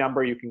here's my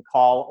number. You can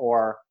call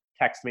or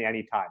text me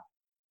anytime.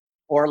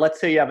 Or let's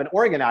say you have an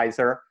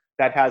organizer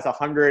that has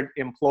 100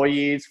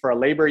 employees for a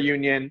labor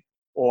union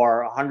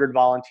or 100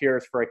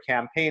 volunteers for a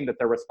campaign that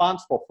they're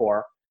responsible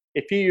for.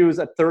 If you use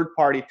a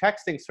third-party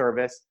texting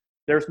service,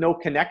 there's no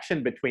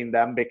connection between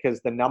them because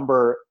the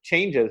number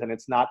changes and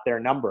it's not their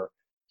number.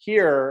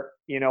 Here,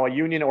 a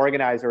union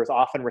organizer is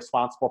often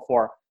responsible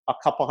for a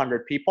couple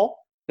hundred people.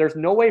 There's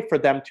no way for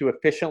them to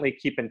efficiently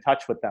keep in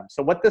touch with them.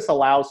 So what this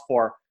allows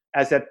for,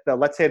 as at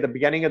let's say at the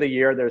beginning of the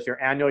year, there's your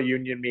annual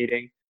union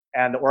meeting,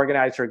 and the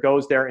organizer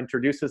goes there,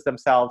 introduces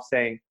themselves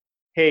saying,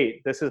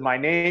 hey, this is my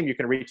name. You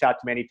can reach out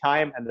to me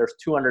anytime. And there's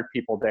 200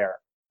 people there.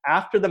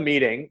 After the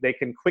meeting, they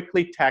can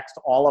quickly text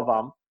all of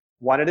them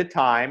one at a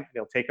time.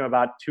 It'll take them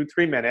about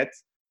 2-3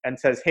 minutes and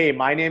says, hey,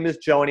 my name is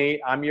Joni.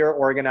 I'm your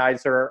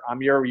organizer.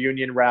 I'm your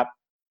union rep.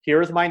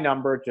 Here's my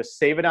number. Just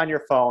save it on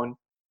your phone.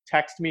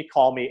 Text me,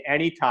 call me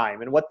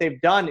anytime. And what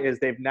they've done is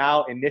they've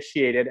now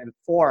initiated and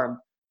formed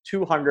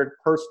 200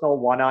 personal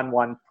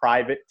one-on-one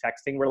private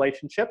texting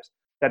relationships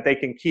that they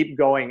can keep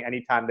going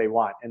anytime they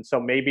want. And so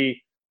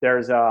maybe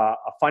there's a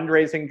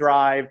fundraising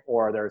drive,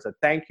 or there's a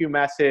thank you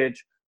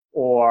message,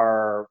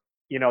 or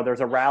there's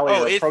a rally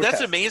or a protest.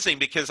 That's amazing,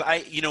 because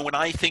when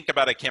I think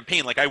about a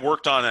campaign, like I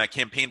worked on a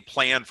campaign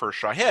plan for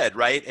Shahed,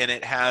 right? And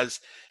it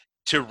has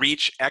to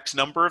reach X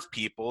number of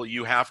people,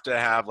 you have to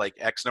have like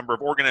X number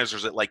of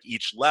organizers at like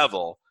each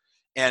level.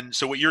 And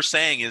so what you're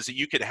saying is that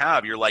you could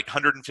have your like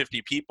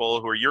 150 people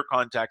who are your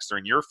contacts, they're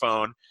in your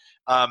phone.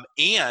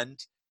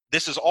 And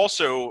this is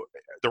also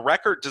the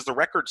record. Does the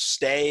record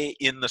stay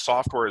in the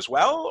software as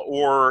well,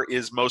 or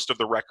is most of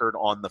the record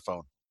on the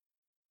phone?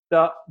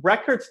 The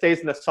record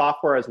stays in the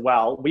software as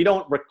well. We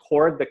don't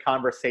record the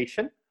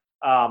conversation,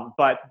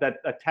 but that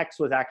a text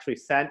was actually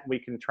sent. We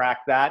can track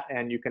that,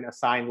 and you can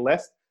assign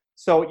lists.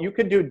 So you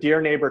could do Dear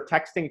Neighbor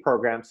texting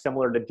programs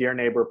similar to Dear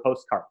Neighbor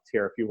postcards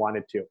here if you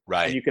wanted to.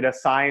 Right. And you could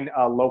assign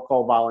a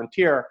local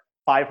volunteer,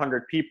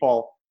 500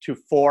 people, to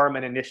form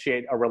and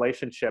initiate a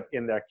relationship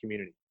in their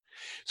community.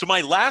 So my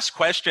last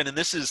question, and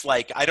this is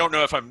like, I don't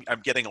know if I'm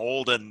getting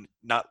old and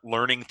not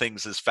learning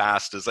things as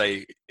fast as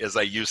I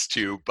used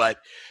to, but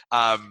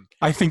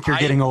I think you're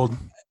getting old.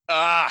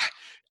 I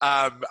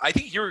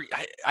think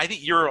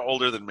you're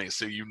older than me,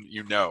 so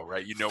you know,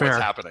 right? You know Fair.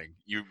 What's happening.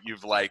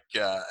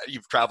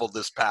 You've traveled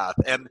this path,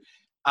 and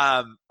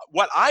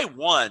what I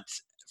want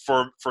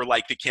for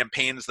like the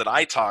campaigns that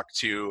I talk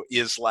to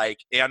is like,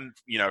 and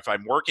if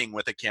I'm working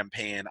with a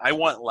campaign, I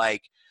want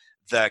like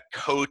the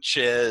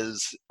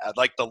coaches,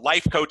 like the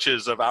life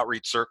coaches of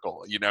Outreach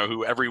Circle,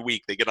 who every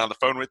week they get on the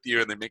phone with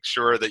you and they make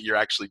sure that you're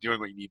actually doing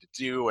what you need to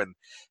do. And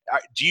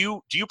do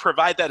you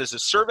provide that as a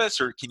service,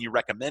 or can you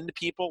recommend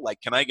people?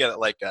 Like, can I get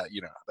like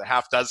the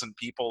half dozen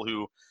people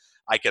who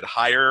I could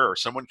hire or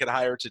someone could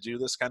hire to do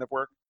this kind of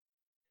work?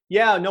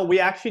 Yeah, no, we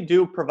actually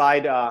do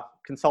provide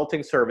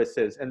consulting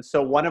services. And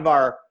so one of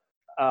our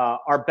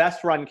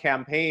best run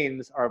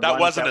campaigns are that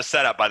wasn't a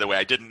setup, by the way.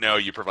 I didn't know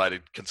you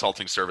provided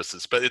consulting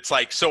services, but it's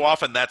like so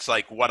often that's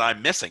like what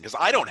I'm missing, because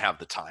I don't have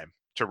the time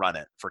to run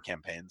it for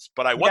campaigns,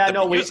 but I want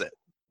them to use it.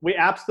 We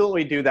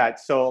absolutely do that.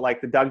 So like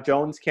the Doug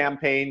Jones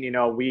campaign,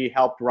 we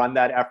helped run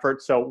that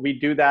effort. So we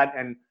do that.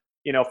 And,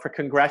 for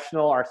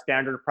congressional, our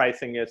standard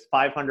pricing is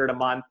 $500 a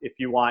month. If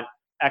you want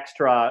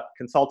extra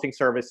consulting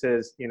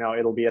services,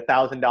 it'll be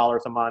 $1,000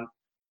 a month.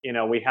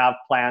 We have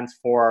plans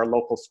for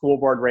local school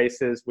board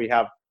races. We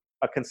have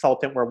a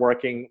consultant we're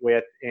working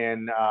with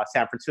in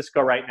San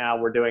Francisco right now.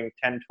 We're doing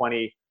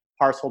 1020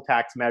 parcel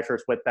tax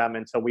measures with them.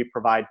 And so we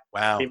provide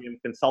premium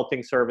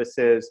consulting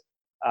services,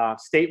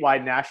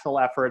 statewide national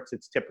efforts.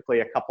 It's typically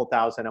a couple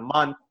thousand a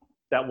month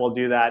that we'll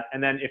do that.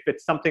 And then if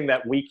it's something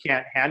that we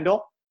can't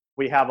handle,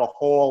 we have a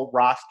whole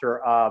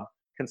roster of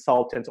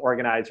consultants,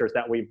 organizers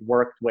that we've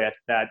worked with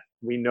that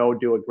we know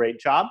do a great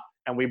job,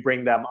 and we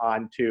bring them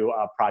onto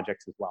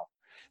projects as well.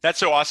 That's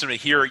so awesome to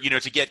hear,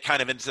 to get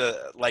kind of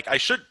into, like, I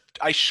should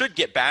I should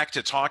get back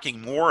to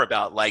talking more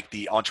about like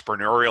the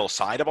entrepreneurial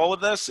side of all of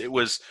this. It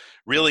was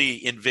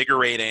really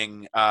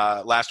invigorating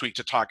last week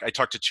to talk. I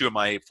talked to two of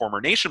my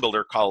former Nation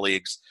Builder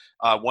colleagues,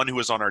 one who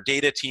was on our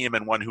data team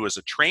and one who was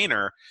a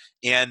trainer,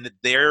 and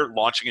they're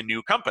launching a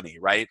new company,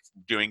 right,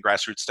 doing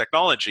grassroots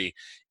technology.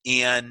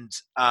 And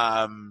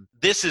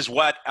this is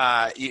what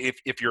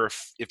if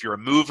you're a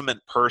movement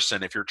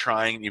person, if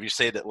you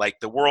say that like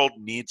the world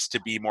needs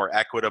to be more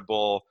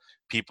equitable,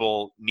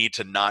 people need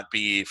to not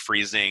be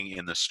freezing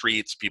in the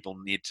streets,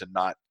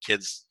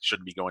 kids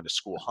shouldn't be going to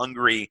school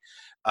hungry,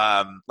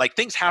 like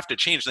things have to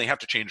change, and they have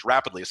to change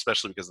rapidly,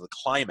 especially because of the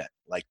climate.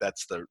 Like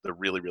that's the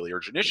really, really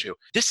urgent issue.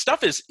 This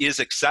stuff is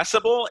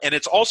accessible, and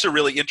it's also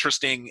really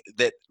interesting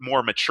that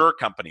more mature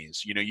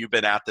companies, you've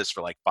been at this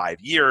for like 5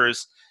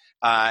 years,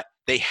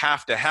 they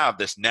have to have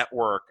this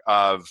network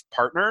of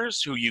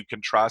partners who you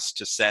can trust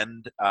to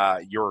send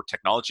your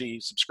technology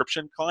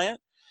subscription client.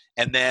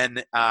 And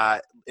then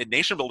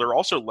Nation Builder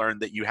also learned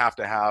that you have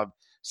to have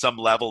some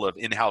level of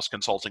in-house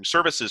consulting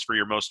services for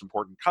your most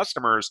important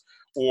customers,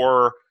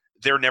 or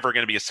they're never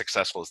going to be as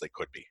successful as they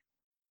could be.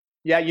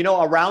 Yeah,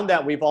 around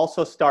that, we've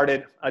also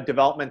started a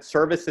development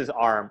services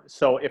arm.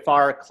 So if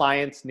our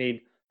clients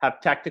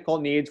have technical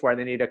needs where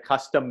they need a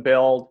custom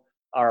build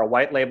or a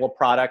white label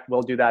product,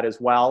 we'll do that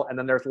as well. And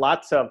then there's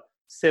lots of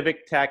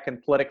civic tech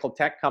and political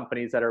tech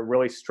companies that are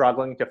really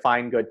struggling to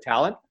find good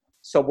talent.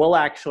 So we'll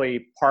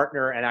actually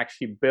partner and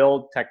actually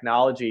build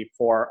technology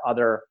for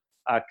other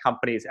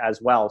companies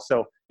as well.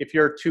 So if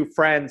your two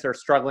friends are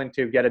struggling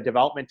to get a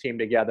development team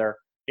together,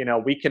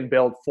 we can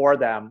build for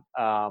them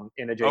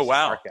in adjacent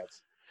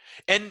markets.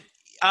 And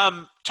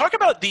talk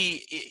about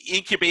the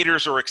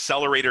incubators or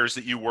accelerators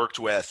that you worked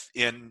with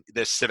in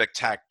this civic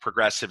tech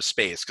progressive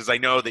space, because I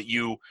know that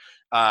you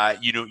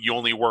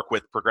only work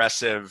with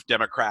progressive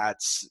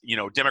Democrats,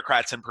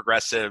 Democrats and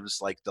progressives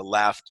like the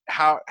left.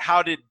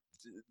 How did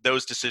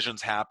those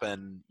decisions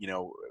happen,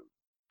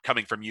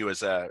 coming from you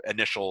as a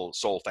initial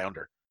sole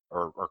founder,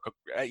 or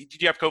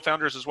did you have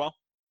co-founders as well?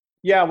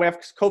 Yeah, we have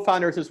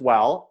co-founders as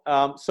well.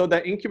 So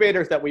the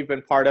incubators that we've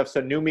been part of,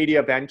 so New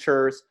Media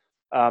Ventures,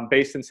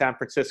 based in San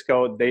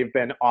Francisco, they've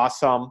been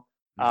awesome.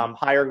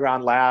 Higher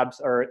Ground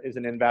Labs is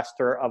an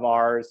investor of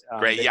ours.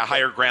 Great. Yeah,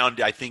 Higher Ground,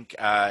 I think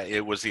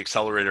it was the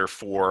accelerator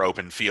for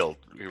Open Field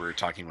we were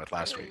talking with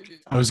last week.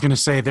 I was going to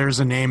say there's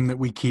a name that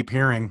we keep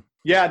hearing.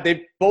 Yeah,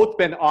 they've both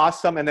been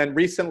awesome. And then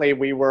recently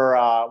we've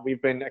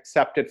been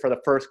accepted for the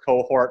first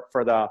cohort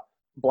for the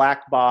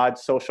Black Bod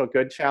Social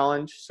Good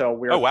Challenge. So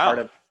we're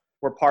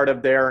part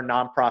of their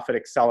nonprofit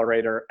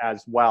accelerator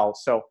as well.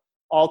 So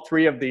all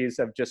three of these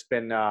have just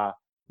been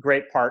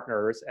great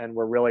partners, and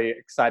we're really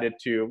excited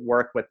to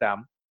work with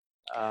them.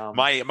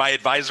 My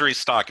advisory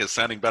stock is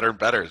sounding better and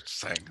better.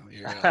 Saying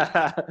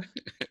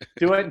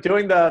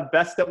doing the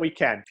best that we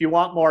can. If you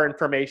want more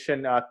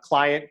information,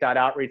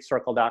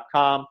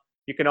 client.outreachcircle.com.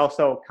 You can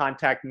also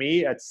contact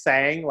me at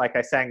sang, like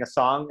I sang a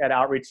song, at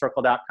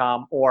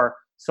outreachcircle.com, or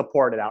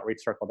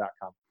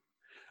support@outreachcircle.com.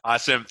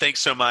 Awesome. Thanks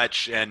so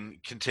much,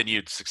 and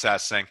continued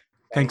success, Sang.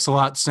 Thanks a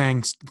lot,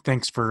 Sang.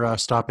 Thanks for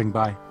stopping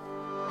by.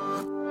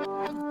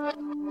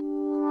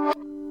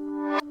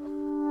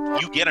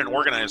 You get an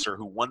organizer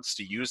who wants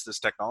to use this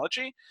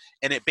technology,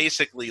 and it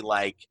basically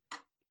like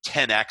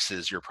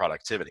 10x's your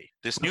productivity.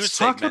 This news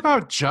segment. Talk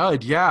about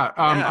Judd. Yeah.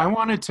 I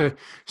wanted to,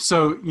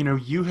 so,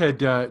 you had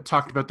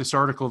talked about this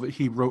article that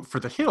he wrote for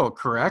The Hill,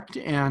 correct?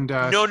 And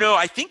No,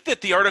 I think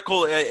that the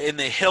article in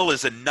The Hill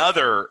is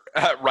another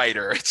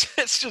writer.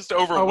 It's just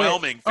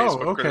overwhelming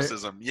Facebook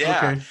criticism.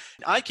 Yeah. Okay.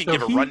 I can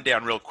give a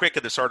rundown real quick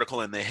of this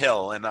article in The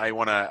Hill, and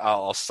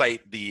I'll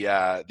cite the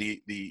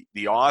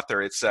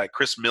author. It's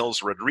Chris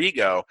Mills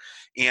Rodrigo,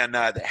 and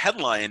the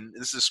headline,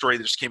 this is a story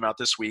that just came out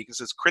this week. It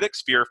says,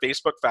 critics fear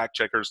Facebook fact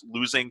checkers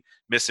losing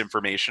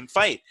misinformation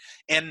fight.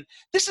 And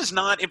this is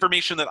not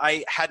information that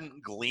I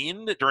hadn't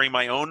gleaned during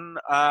my own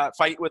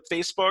fight with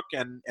Facebook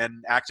and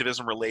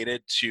activism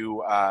related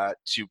to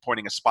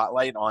pointing a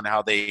spotlight on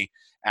how they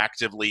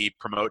actively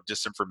promote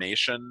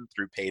disinformation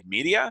through paid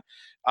media.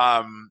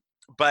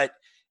 But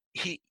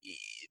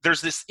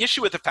there's this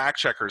issue with the fact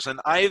checkers, and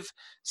I've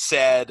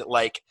said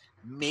like,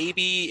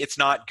 maybe it's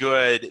not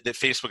good that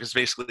Facebook has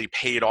basically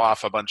paid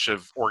off a bunch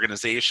of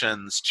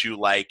organizations to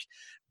like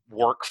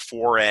work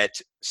for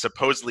it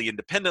supposedly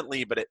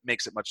independently, but it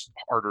makes it much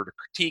harder to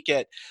critique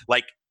it.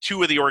 Like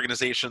two of the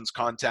organizations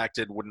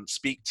contacted wouldn't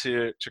speak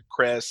to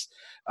Chris.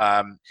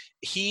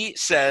 He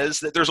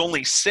says that there's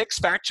only 6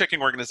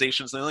 fact-checking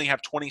organizations. They only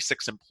have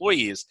 26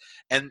 employees.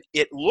 And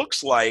it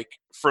looks like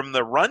from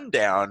the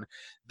rundown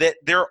that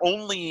they're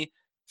only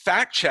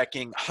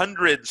fact-checking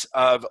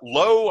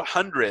low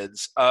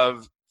hundreds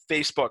of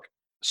Facebook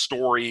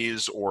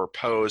stories or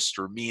posts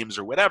or memes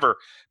or whatever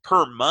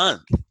per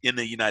month in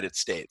the United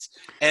States.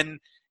 And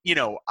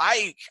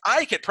I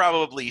could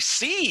probably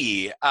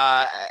see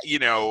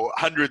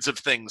hundreds of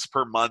things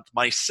per month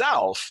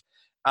myself,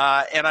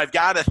 and I've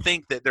got to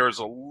think that there's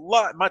a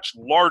much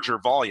larger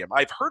volume.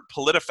 I've heard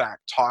PolitiFact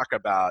talk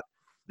about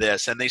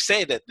this, and they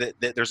say that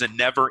there's a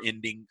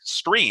never-ending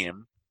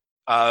stream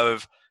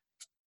of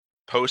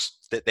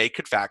posts that they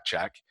could fact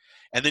check.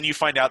 And then you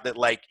find out that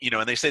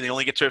and they say they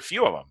only get to a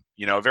few of them,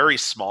 a very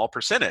small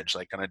percentage,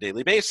 like on a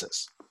daily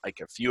basis, like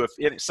a few of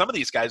some of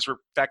these guys were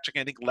fact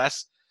checking, I think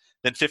less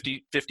than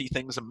 50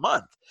 things a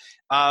month.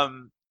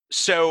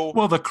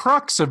 Well, the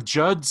crux of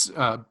Judd's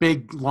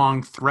big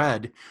long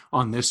thread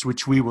on this,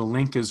 which we will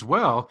link as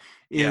well,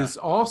 is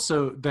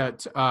also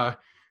that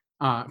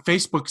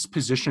Facebook's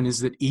position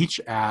is that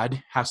each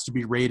ad has to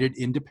be rated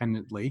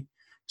independently.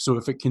 So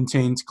if it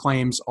contains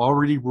claims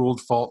already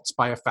ruled false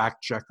by a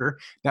fact checker,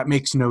 that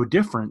makes no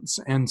difference.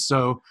 And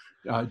so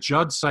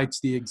Judd cites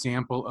the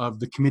example of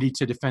the Committee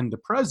to Defend the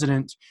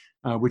President,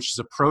 which is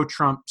a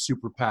pro-Trump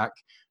super PAC,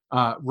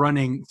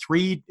 running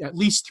at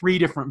least three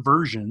different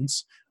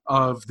versions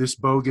of this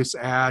bogus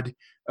ad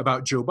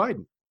about Joe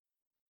Biden.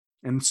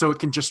 And so it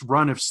can just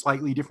run a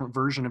slightly different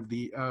version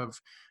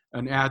of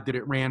an ad that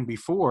it ran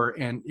before,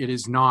 and it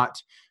is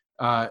not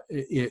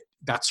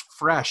that's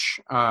fresh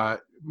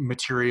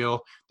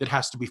material that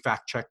has to be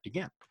fact checked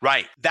again.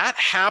 Right. That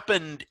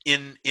happened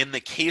in the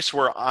case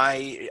where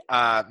I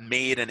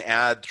made an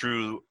ad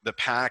through the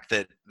PAC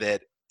that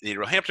the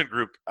Roehampton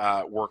Group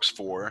works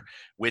for,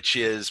 which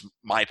is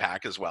my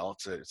PAC as well.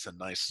 It's a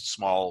nice,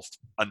 small,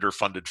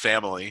 underfunded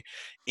family.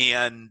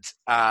 And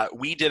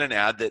we did an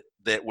ad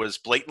that was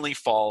blatantly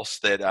false,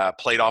 that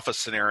played off a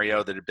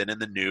scenario that had been in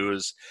the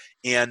news.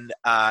 And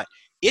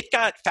it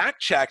got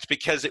fact checked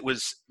because it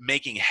was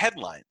making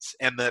headlines.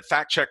 And the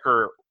fact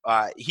checker,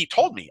 he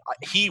told me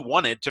he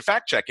wanted to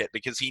fact check it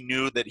because he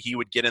knew that he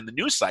would get in the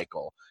news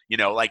cycle,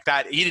 like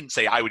that. He didn't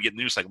say I would get in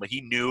the news cycle, but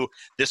he knew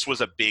this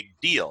was a big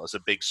deal. It's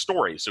a big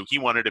story. So he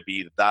wanted to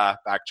be the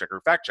fact checker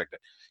who fact checked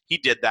it. He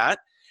did that.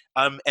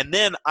 And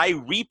then I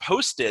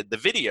reposted the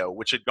video,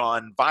 which had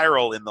gone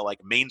viral in the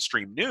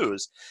mainstream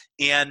news,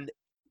 and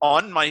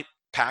on my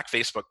PAC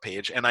Facebook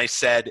page. And I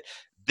said,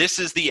 this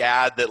is the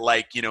ad that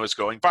is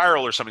going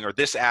viral or something, or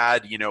this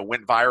ad,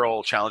 went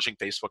viral challenging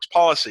Facebook's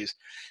policies.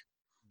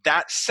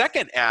 That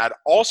second ad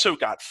also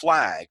got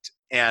flagged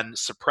and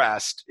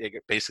suppressed.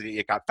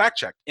 It got fact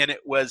checked, and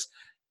it was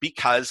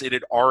because it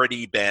had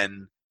already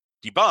been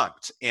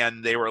debunked,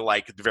 and they were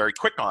very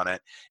quick on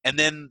it. And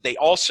then they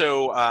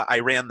also,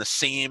 I ran the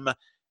same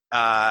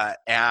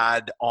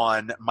ad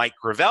on Mike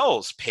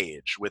Gravel's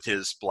page with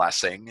his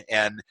blessing,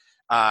 and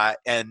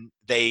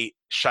they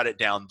shut it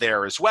down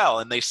there as well.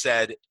 And they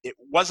said it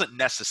wasn't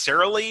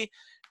necessarily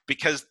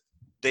because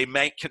they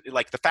make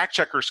the fact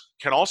checkers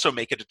can also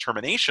make a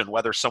determination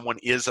whether someone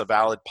is a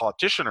valid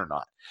politician or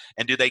not.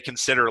 And do they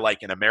consider an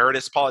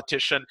emeritus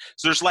politician?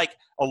 So there's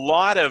a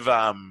lot of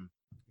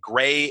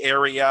gray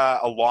area,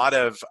 a lot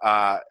of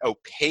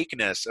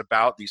opaqueness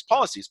about these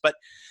policies. But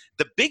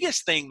the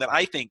biggest thing that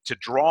I think to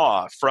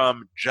draw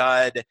from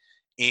Judd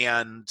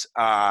and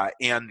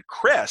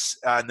Chris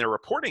and their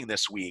reporting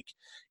this week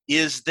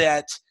is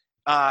that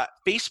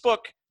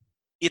Facebook,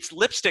 it's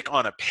lipstick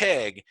on a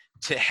pig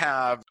to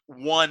have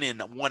 1 in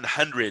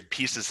 100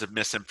 pieces of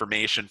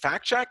misinformation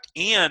fact checked.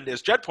 And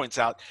as Judd points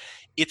out,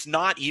 it's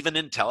not even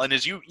until, and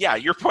as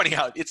you're pointing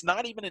out, it's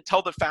not even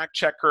until the fact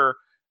checker,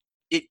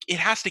 it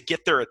has to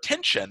get their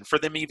attention for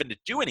them even to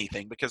do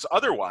anything, because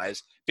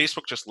otherwise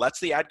Facebook just lets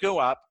the ad go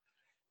up.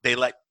 They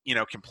let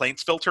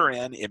complaints filter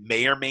in. It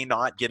may or may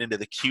not get into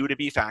the queue to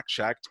be fact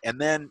checked, and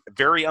then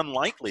very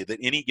unlikely that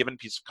any given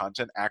piece of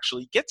content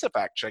actually gets a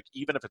fact check,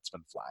 even if it's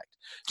been flagged.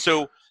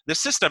 So the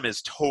system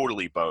is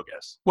totally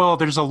bogus. Well,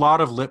 there's a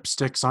lot of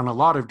lipsticks on a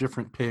lot of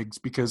different pigs,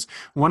 because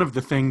one of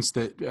the things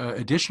that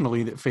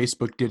additionally that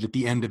Facebook did at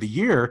the end of the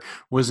year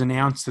was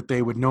announce that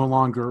they would no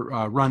longer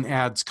run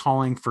ads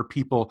calling for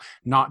people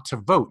not to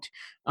vote.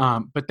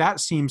 But that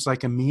seems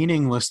like a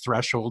meaningless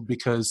threshold,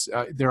 because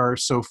there are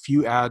so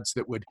few ads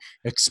that would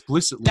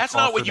explicitly That's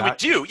call not what for you that. would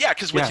do. Yeah,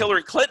 because with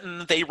Hillary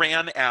Clinton, they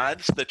ran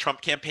ads, the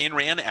Trump campaign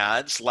ran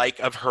ads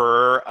of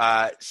her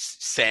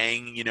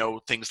saying,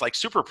 things like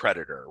super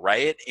predator,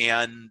 right?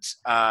 And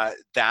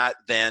that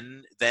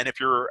then if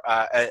you're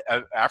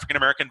an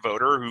African-American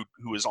voter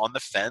who is on the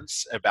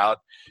fence about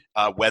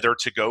whether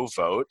to go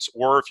vote,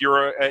 or if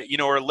you're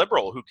a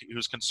liberal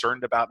who's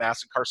concerned about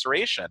mass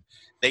incarceration,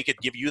 they could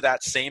give you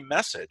that same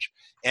message.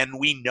 And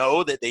we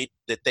know that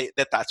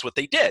that's what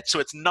they did. So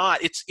it's not,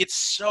 it's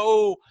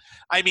so,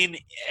 I mean,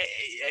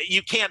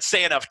 you can't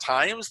say enough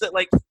times that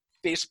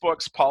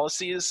Facebook's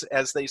policies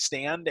as they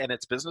stand and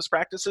its business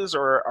practices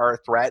are a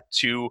threat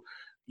to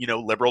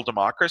liberal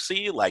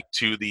democracy,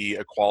 to the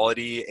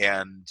equality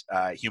and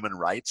human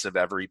rights of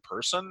every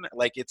person.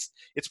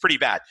 It's pretty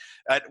bad.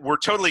 We're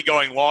totally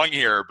going long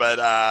here, but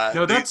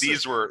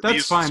these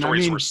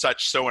stories were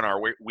so in our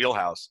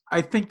wheelhouse.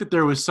 I think that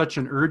there was such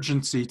an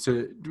urgency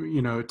to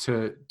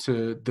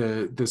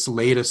this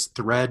latest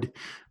thread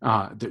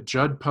that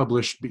Judd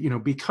published,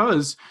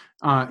 because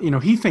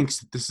he thinks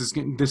that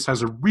this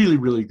has a really,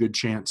 really good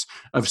chance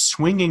of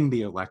swinging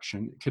the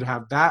election. It could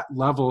have that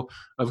level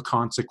of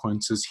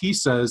consequences. He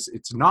says because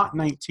it's not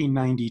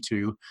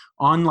 1992.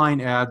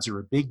 Online ads are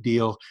a big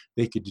deal.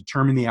 They could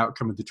determine the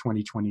outcome of the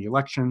 2020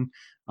 election.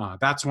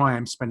 That's why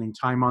I'm spending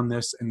time on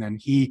this. And then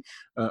he,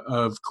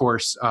 of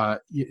course,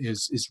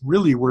 is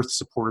really worth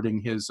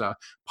supporting. His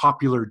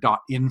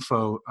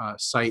popular.info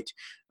site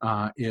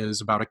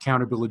is about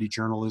accountability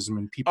journalism,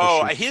 and people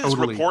should his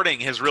reporting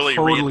has really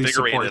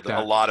reinvigorated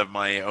a lot of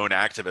my own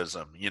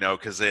activism,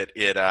 because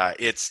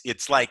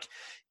it's like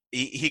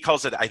he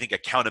calls it, I think,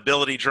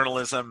 accountability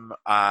journalism.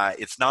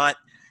 It's not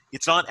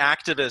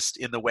activist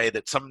in the way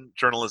that some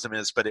journalism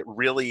is, but it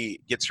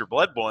really gets your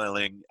blood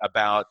boiling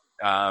about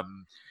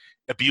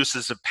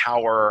abuses of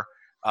power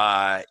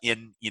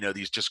in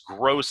these just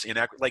gross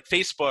inequity. Like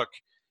Facebook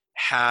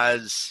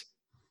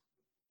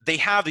they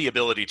have the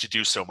ability to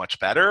do so much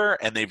better,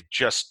 and they've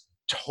just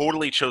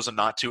totally chosen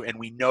not to. And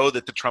we know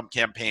that the Trump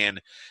campaign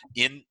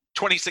in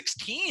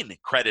 2016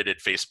 credited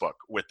Facebook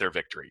with their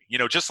victory.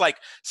 Just like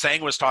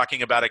Sang was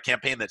talking about a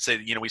campaign that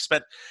said, we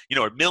spent,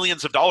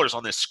 millions of dollars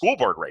on this school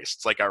board race.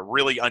 It's like a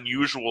really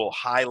unusual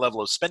high level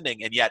of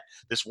spending. And yet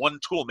this one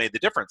tool made the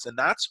difference. And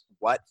that's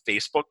what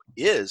Facebook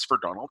is for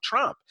Donald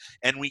Trump.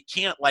 And we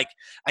can't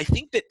I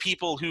think that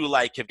people who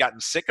have gotten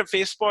sick of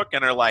Facebook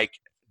and are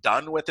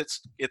done with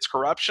its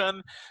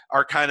corruption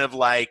are kind of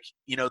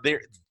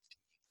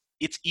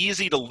it's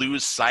easy to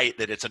lose sight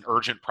that it's an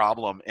urgent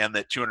problem and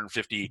that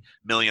 250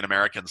 million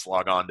Americans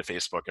log on to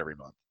Facebook every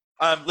month.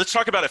 Let's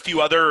talk about a few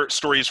other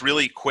stories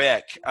really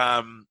quick.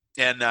 And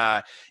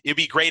it'd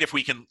be great if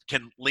we can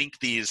link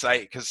these,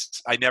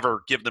 because I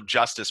never give them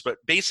justice. But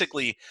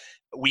basically,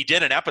 we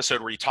did an episode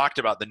where he talked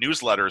about the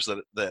newsletters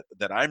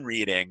that I'm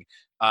reading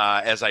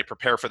as I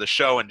prepare for the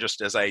show, and just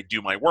as I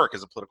do my work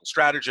as a political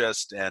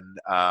strategist and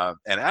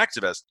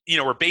activist.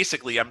 Where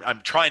basically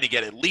I'm trying to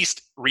get at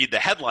least read the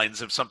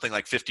headlines of something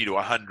like 50 to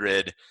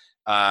 100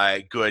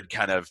 good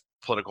kind of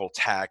political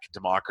tech,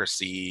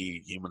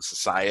 democracy, human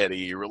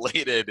society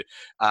related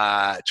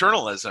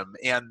journalism,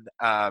 and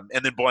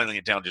then boiling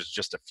it down to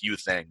just a few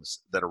things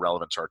that are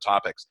relevant to our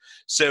topics.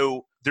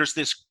 So there's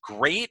this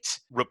great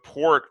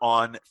report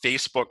on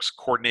Facebook's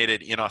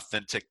coordinated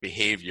inauthentic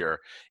behavior,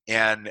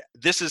 and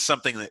this is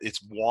something that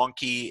it's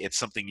wonky. It's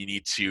something you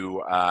need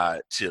to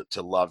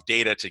love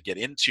data to get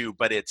into,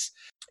 but it's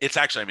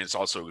actually, it's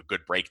also a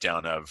good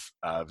breakdown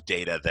of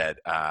data that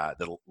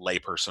the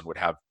layperson would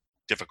have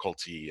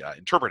difficulty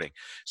interpreting.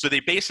 So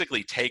they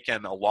basically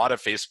taken a lot of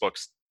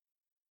Facebook's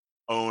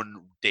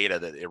own data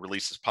that it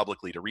releases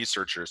publicly to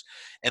researchers,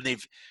 and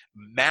they've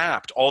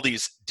mapped all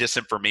these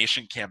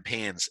disinformation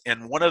campaigns.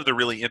 And one of the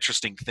really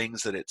interesting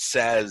things that it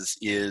says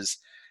is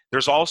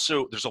there's a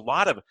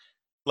lot of,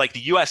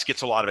 the US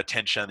gets a lot of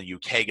attention, the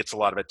UK gets a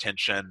lot of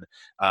attention.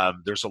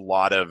 There's a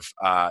lot of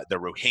the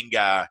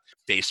Rohingya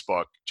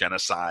Facebook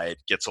genocide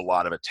gets a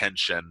lot of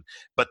attention,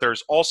 but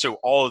there's also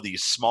all of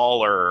these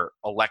smaller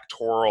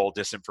electoral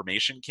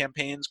disinformation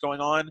campaigns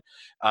going on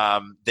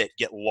that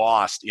get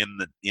lost in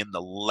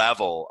the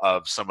level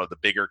of some of the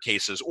bigger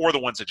cases, or the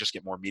ones that just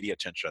get more media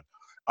attention.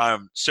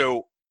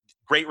 So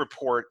great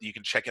report. You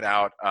can check it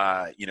out,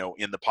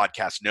 in the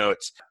podcast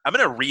notes. I'm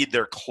going to read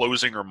their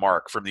closing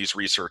remark from these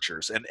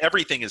researchers, and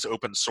everything is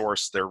open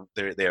source. They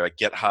have a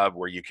GitHub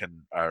where you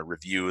can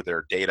review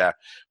their data.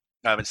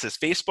 It says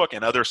Facebook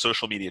and other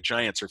social media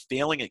giants are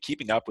failing at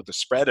keeping up with the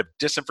spread of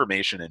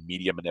disinformation and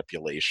media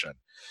manipulation.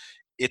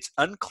 It's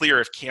unclear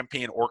if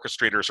campaign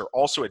orchestrators are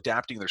also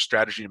adapting their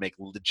strategy to make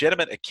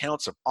legitimate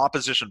accounts of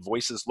opposition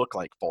voices look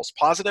like false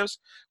positives,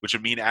 which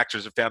would mean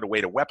actors have found a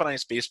way to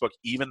weaponize Facebook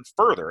even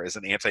further as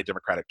an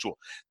anti-democratic tool.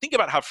 Think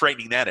about how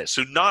frightening that is.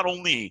 So not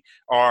only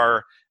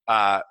are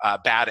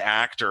bad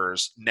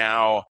actors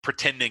now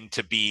pretending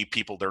to be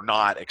people they're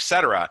not,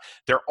 etc.,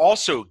 they're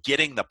also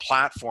getting the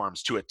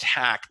platforms to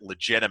attack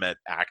legitimate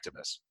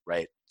activists,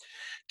 right?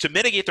 To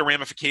mitigate the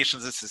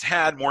ramifications this has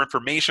had, more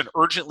information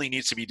urgently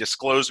needs to be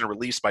disclosed and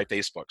released by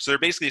Facebook. So they're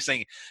basically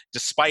saying,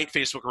 despite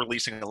Facebook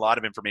releasing a lot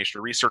of information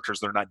to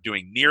researchers, they're not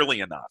doing nearly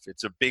enough.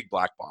 It's a big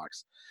black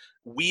box.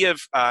 We have,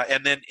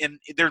 and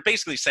they're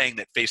basically saying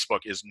that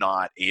Facebook is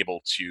not able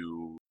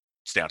to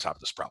stay on top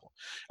of this problem.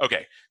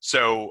 Okay,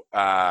 so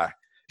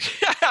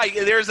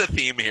there's a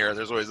theme here.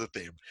 There's always a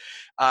theme.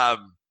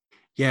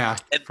 Yeah,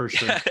 for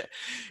sure.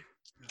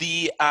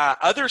 The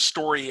other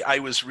story I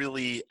was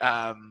really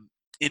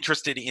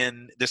interested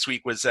in this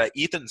week was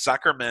Ethan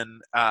Zuckerman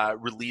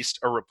released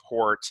a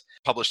report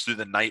published through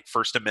the Knight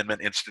First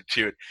Amendment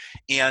Institute,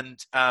 and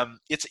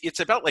it's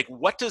about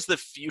what does a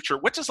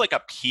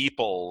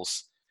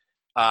people's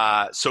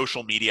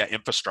social media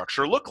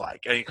infrastructure look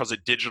like? And he calls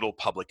it digital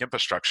public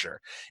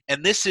infrastructure.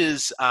 And this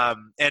is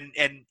and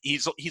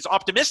he's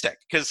optimistic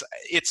because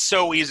it's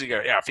so easy to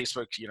go, yeah,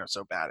 Facebook,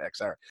 so bad,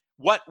 etc.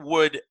 What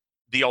would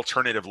the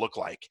alternative look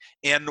like?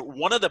 And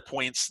one of the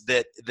points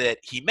that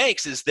he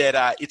makes is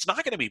that it's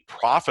not going to be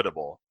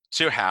profitable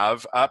to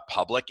have a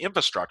public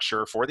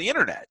infrastructure for the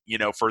internet,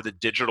 for the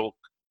digital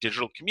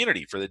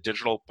community, for the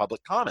digital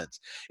public commons.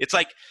 It's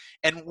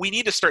and we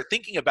need to start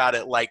thinking about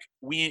it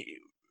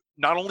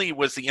not only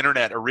was the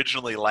internet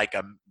originally like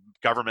a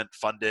government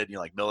funded,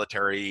 like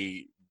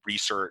military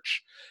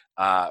research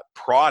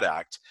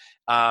product.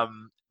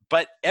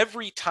 But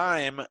every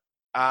time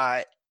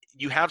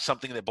you have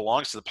something that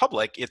belongs to the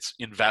public, it's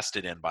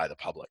invested in by the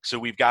public. So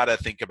we've got to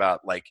think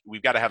about, like,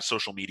 we've got to have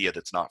social media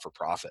that's not for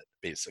profit,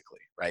 basically,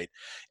 right?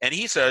 And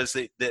he says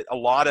that a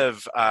lot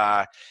of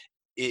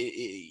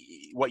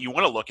what you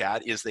want to look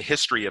at is the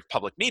history of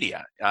public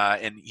media.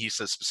 And he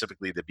says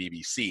specifically the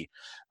BBC.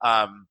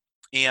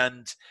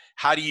 And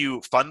how do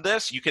you fund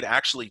this? You could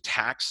actually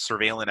tax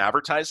surveillance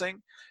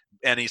advertising.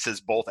 And he says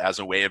both as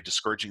a way of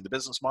discouraging the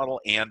business model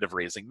and of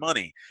raising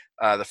money.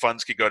 The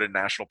funds could go to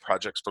national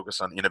projects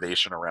focused on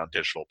innovation around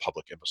digital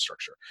public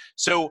infrastructure.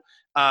 So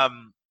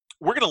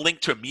we're going to link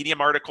to a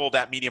Medium article.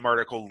 That Medium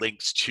article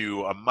links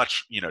to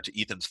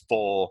to Ethan's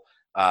full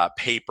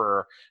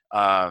paper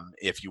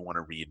if you want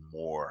to read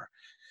more.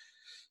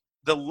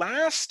 The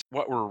last,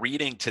 what we're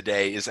reading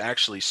today is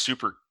actually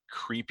super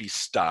creepy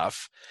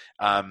stuff.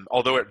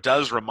 Although it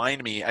does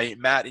remind me,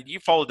 Matt, did you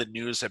follow the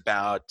news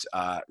about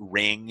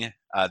Ring,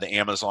 the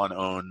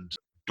Amazon-owned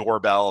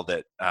doorbell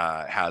that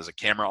has a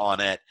camera on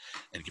it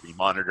and can be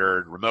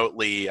monitored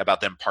remotely,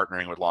 about them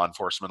partnering with law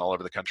enforcement all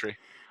over the country?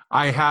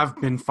 I have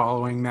been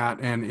following that,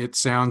 and it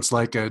sounds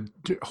like a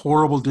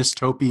horrible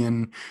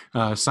dystopian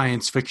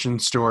science fiction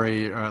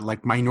story,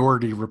 like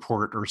Minority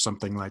Report or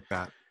something like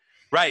that.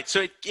 Right.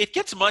 So it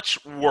gets much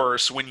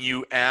worse when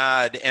you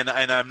add, and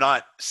I'm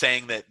not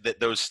saying that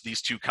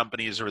these two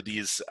companies or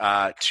these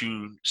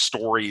two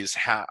stories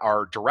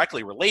are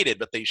directly related,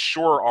 but they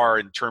sure are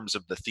in terms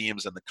of the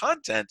themes and the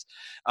content.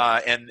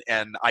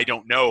 And I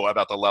don't know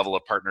about the level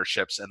of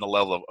partnerships and the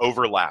level of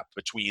overlap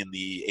between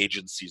the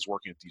agencies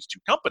working with these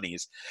two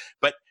companies.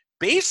 But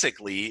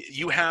basically,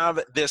 you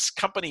have this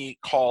company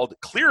called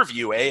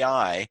Clearview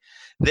AI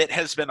that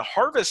has been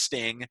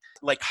harvesting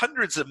like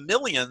hundreds of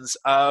millions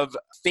of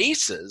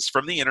faces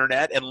from the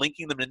internet and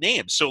linking them to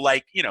names. So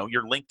like,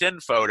 your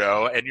LinkedIn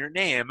photo and your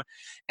name,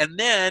 and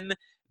then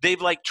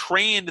they've like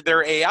trained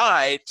their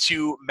AI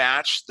to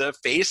match the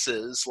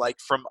faces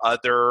like from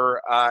other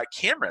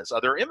cameras,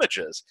 other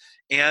images.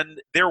 And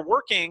they're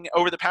working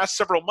over the past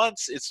several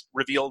months, it's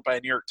revealed by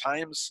a New York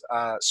Times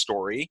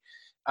story.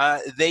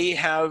 They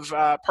have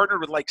partnered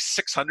with like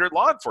 600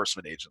 law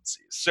enforcement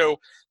agencies. So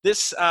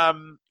this,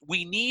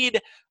 we need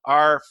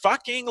our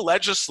fucking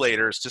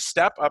legislators to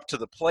step up to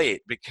the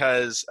plate,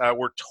 because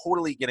we're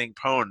totally getting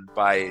pwned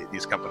by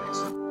these companies.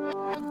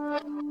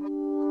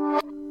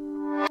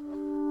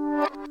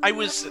 I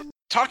was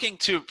talking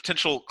to a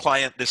potential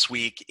client this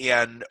week,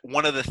 and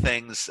one of the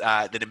things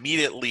that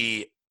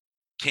immediately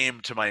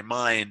came to my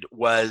mind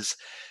was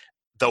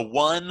the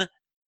one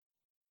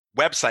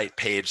website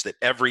page that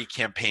every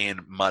campaign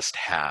must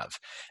have.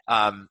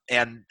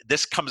 And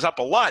this comes up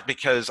a lot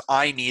because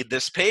I need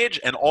this page.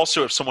 And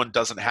also, if someone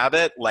doesn't have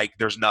it, like,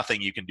 there's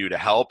nothing you can do to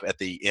help at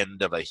the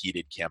end of a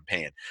heated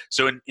campaign.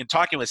 So in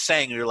talking with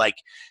Sang, you're like,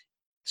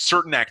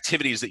 certain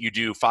activities that you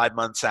do 5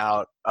 months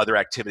out, other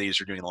activities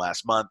you're doing in the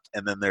last month,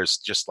 and then there's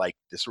just like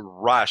this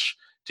rush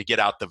to get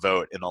out the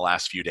vote in the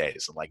last few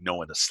days. And like, no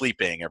one is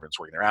sleeping, everyone's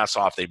working their ass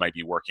off. They might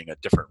be working a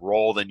different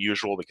role than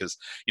usual because,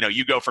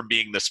 you go from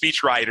being the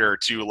speechwriter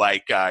to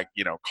like,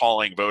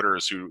 calling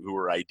voters who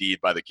are ID'd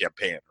by the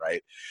campaign,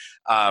 right?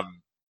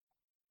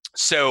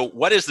 So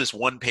what is this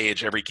one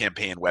page every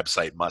campaign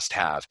website must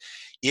have?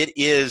 It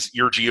is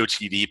your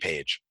GOTV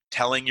page,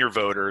 telling your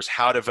voters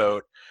how to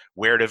vote,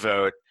 where to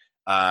vote,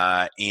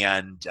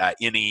 and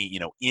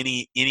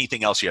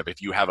anything else you have.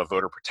 If you have a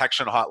voter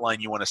protection hotline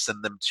you want to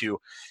send them to,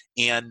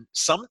 and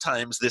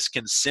sometimes this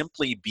can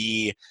simply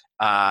be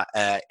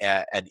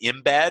an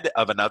embed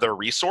of another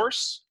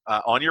resource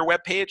on your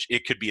webpage.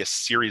 It could be a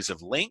series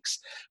of links,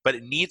 but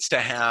it needs to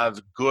have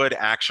good,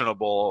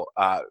 actionable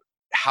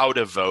how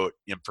to vote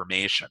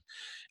information.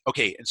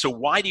 Okay, and so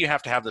why do you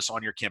have to have this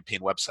on your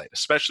campaign website,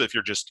 especially if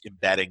you're just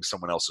embedding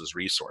someone else's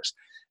resource?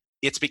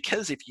 It's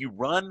because if you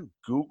run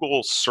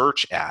Google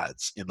search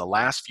ads in the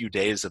last few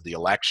days of the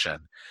election,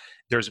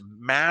 there's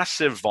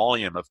massive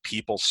volume of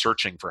people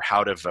searching for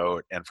how to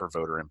vote and for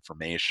voter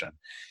information.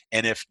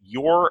 And if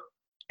you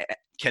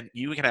can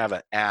have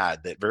an ad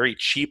that very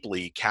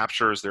cheaply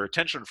captures their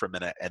attention for a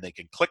minute, and they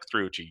can click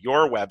through to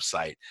your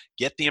website,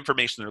 get the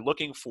information they're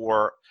looking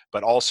for,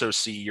 but also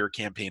see your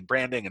campaign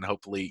branding, and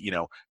hopefully,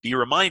 be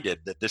reminded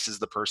that this is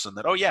the person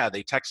that, oh yeah,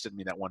 they texted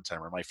me that one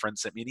time, or my friend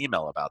sent me an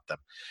email about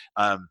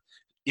them.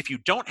 If you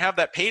don't have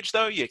that page,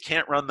 though, you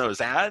can't run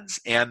those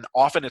ads, and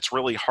often it's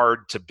really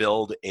hard to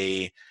build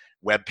a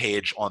web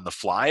page on the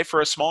fly for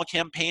a small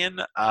campaign.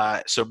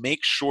 So make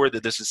sure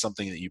that this is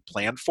something that you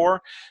plan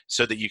for,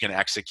 so that you can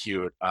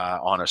execute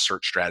on a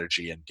search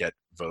strategy and get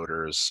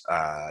voters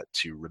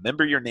to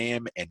remember your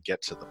name and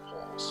get to the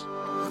polls.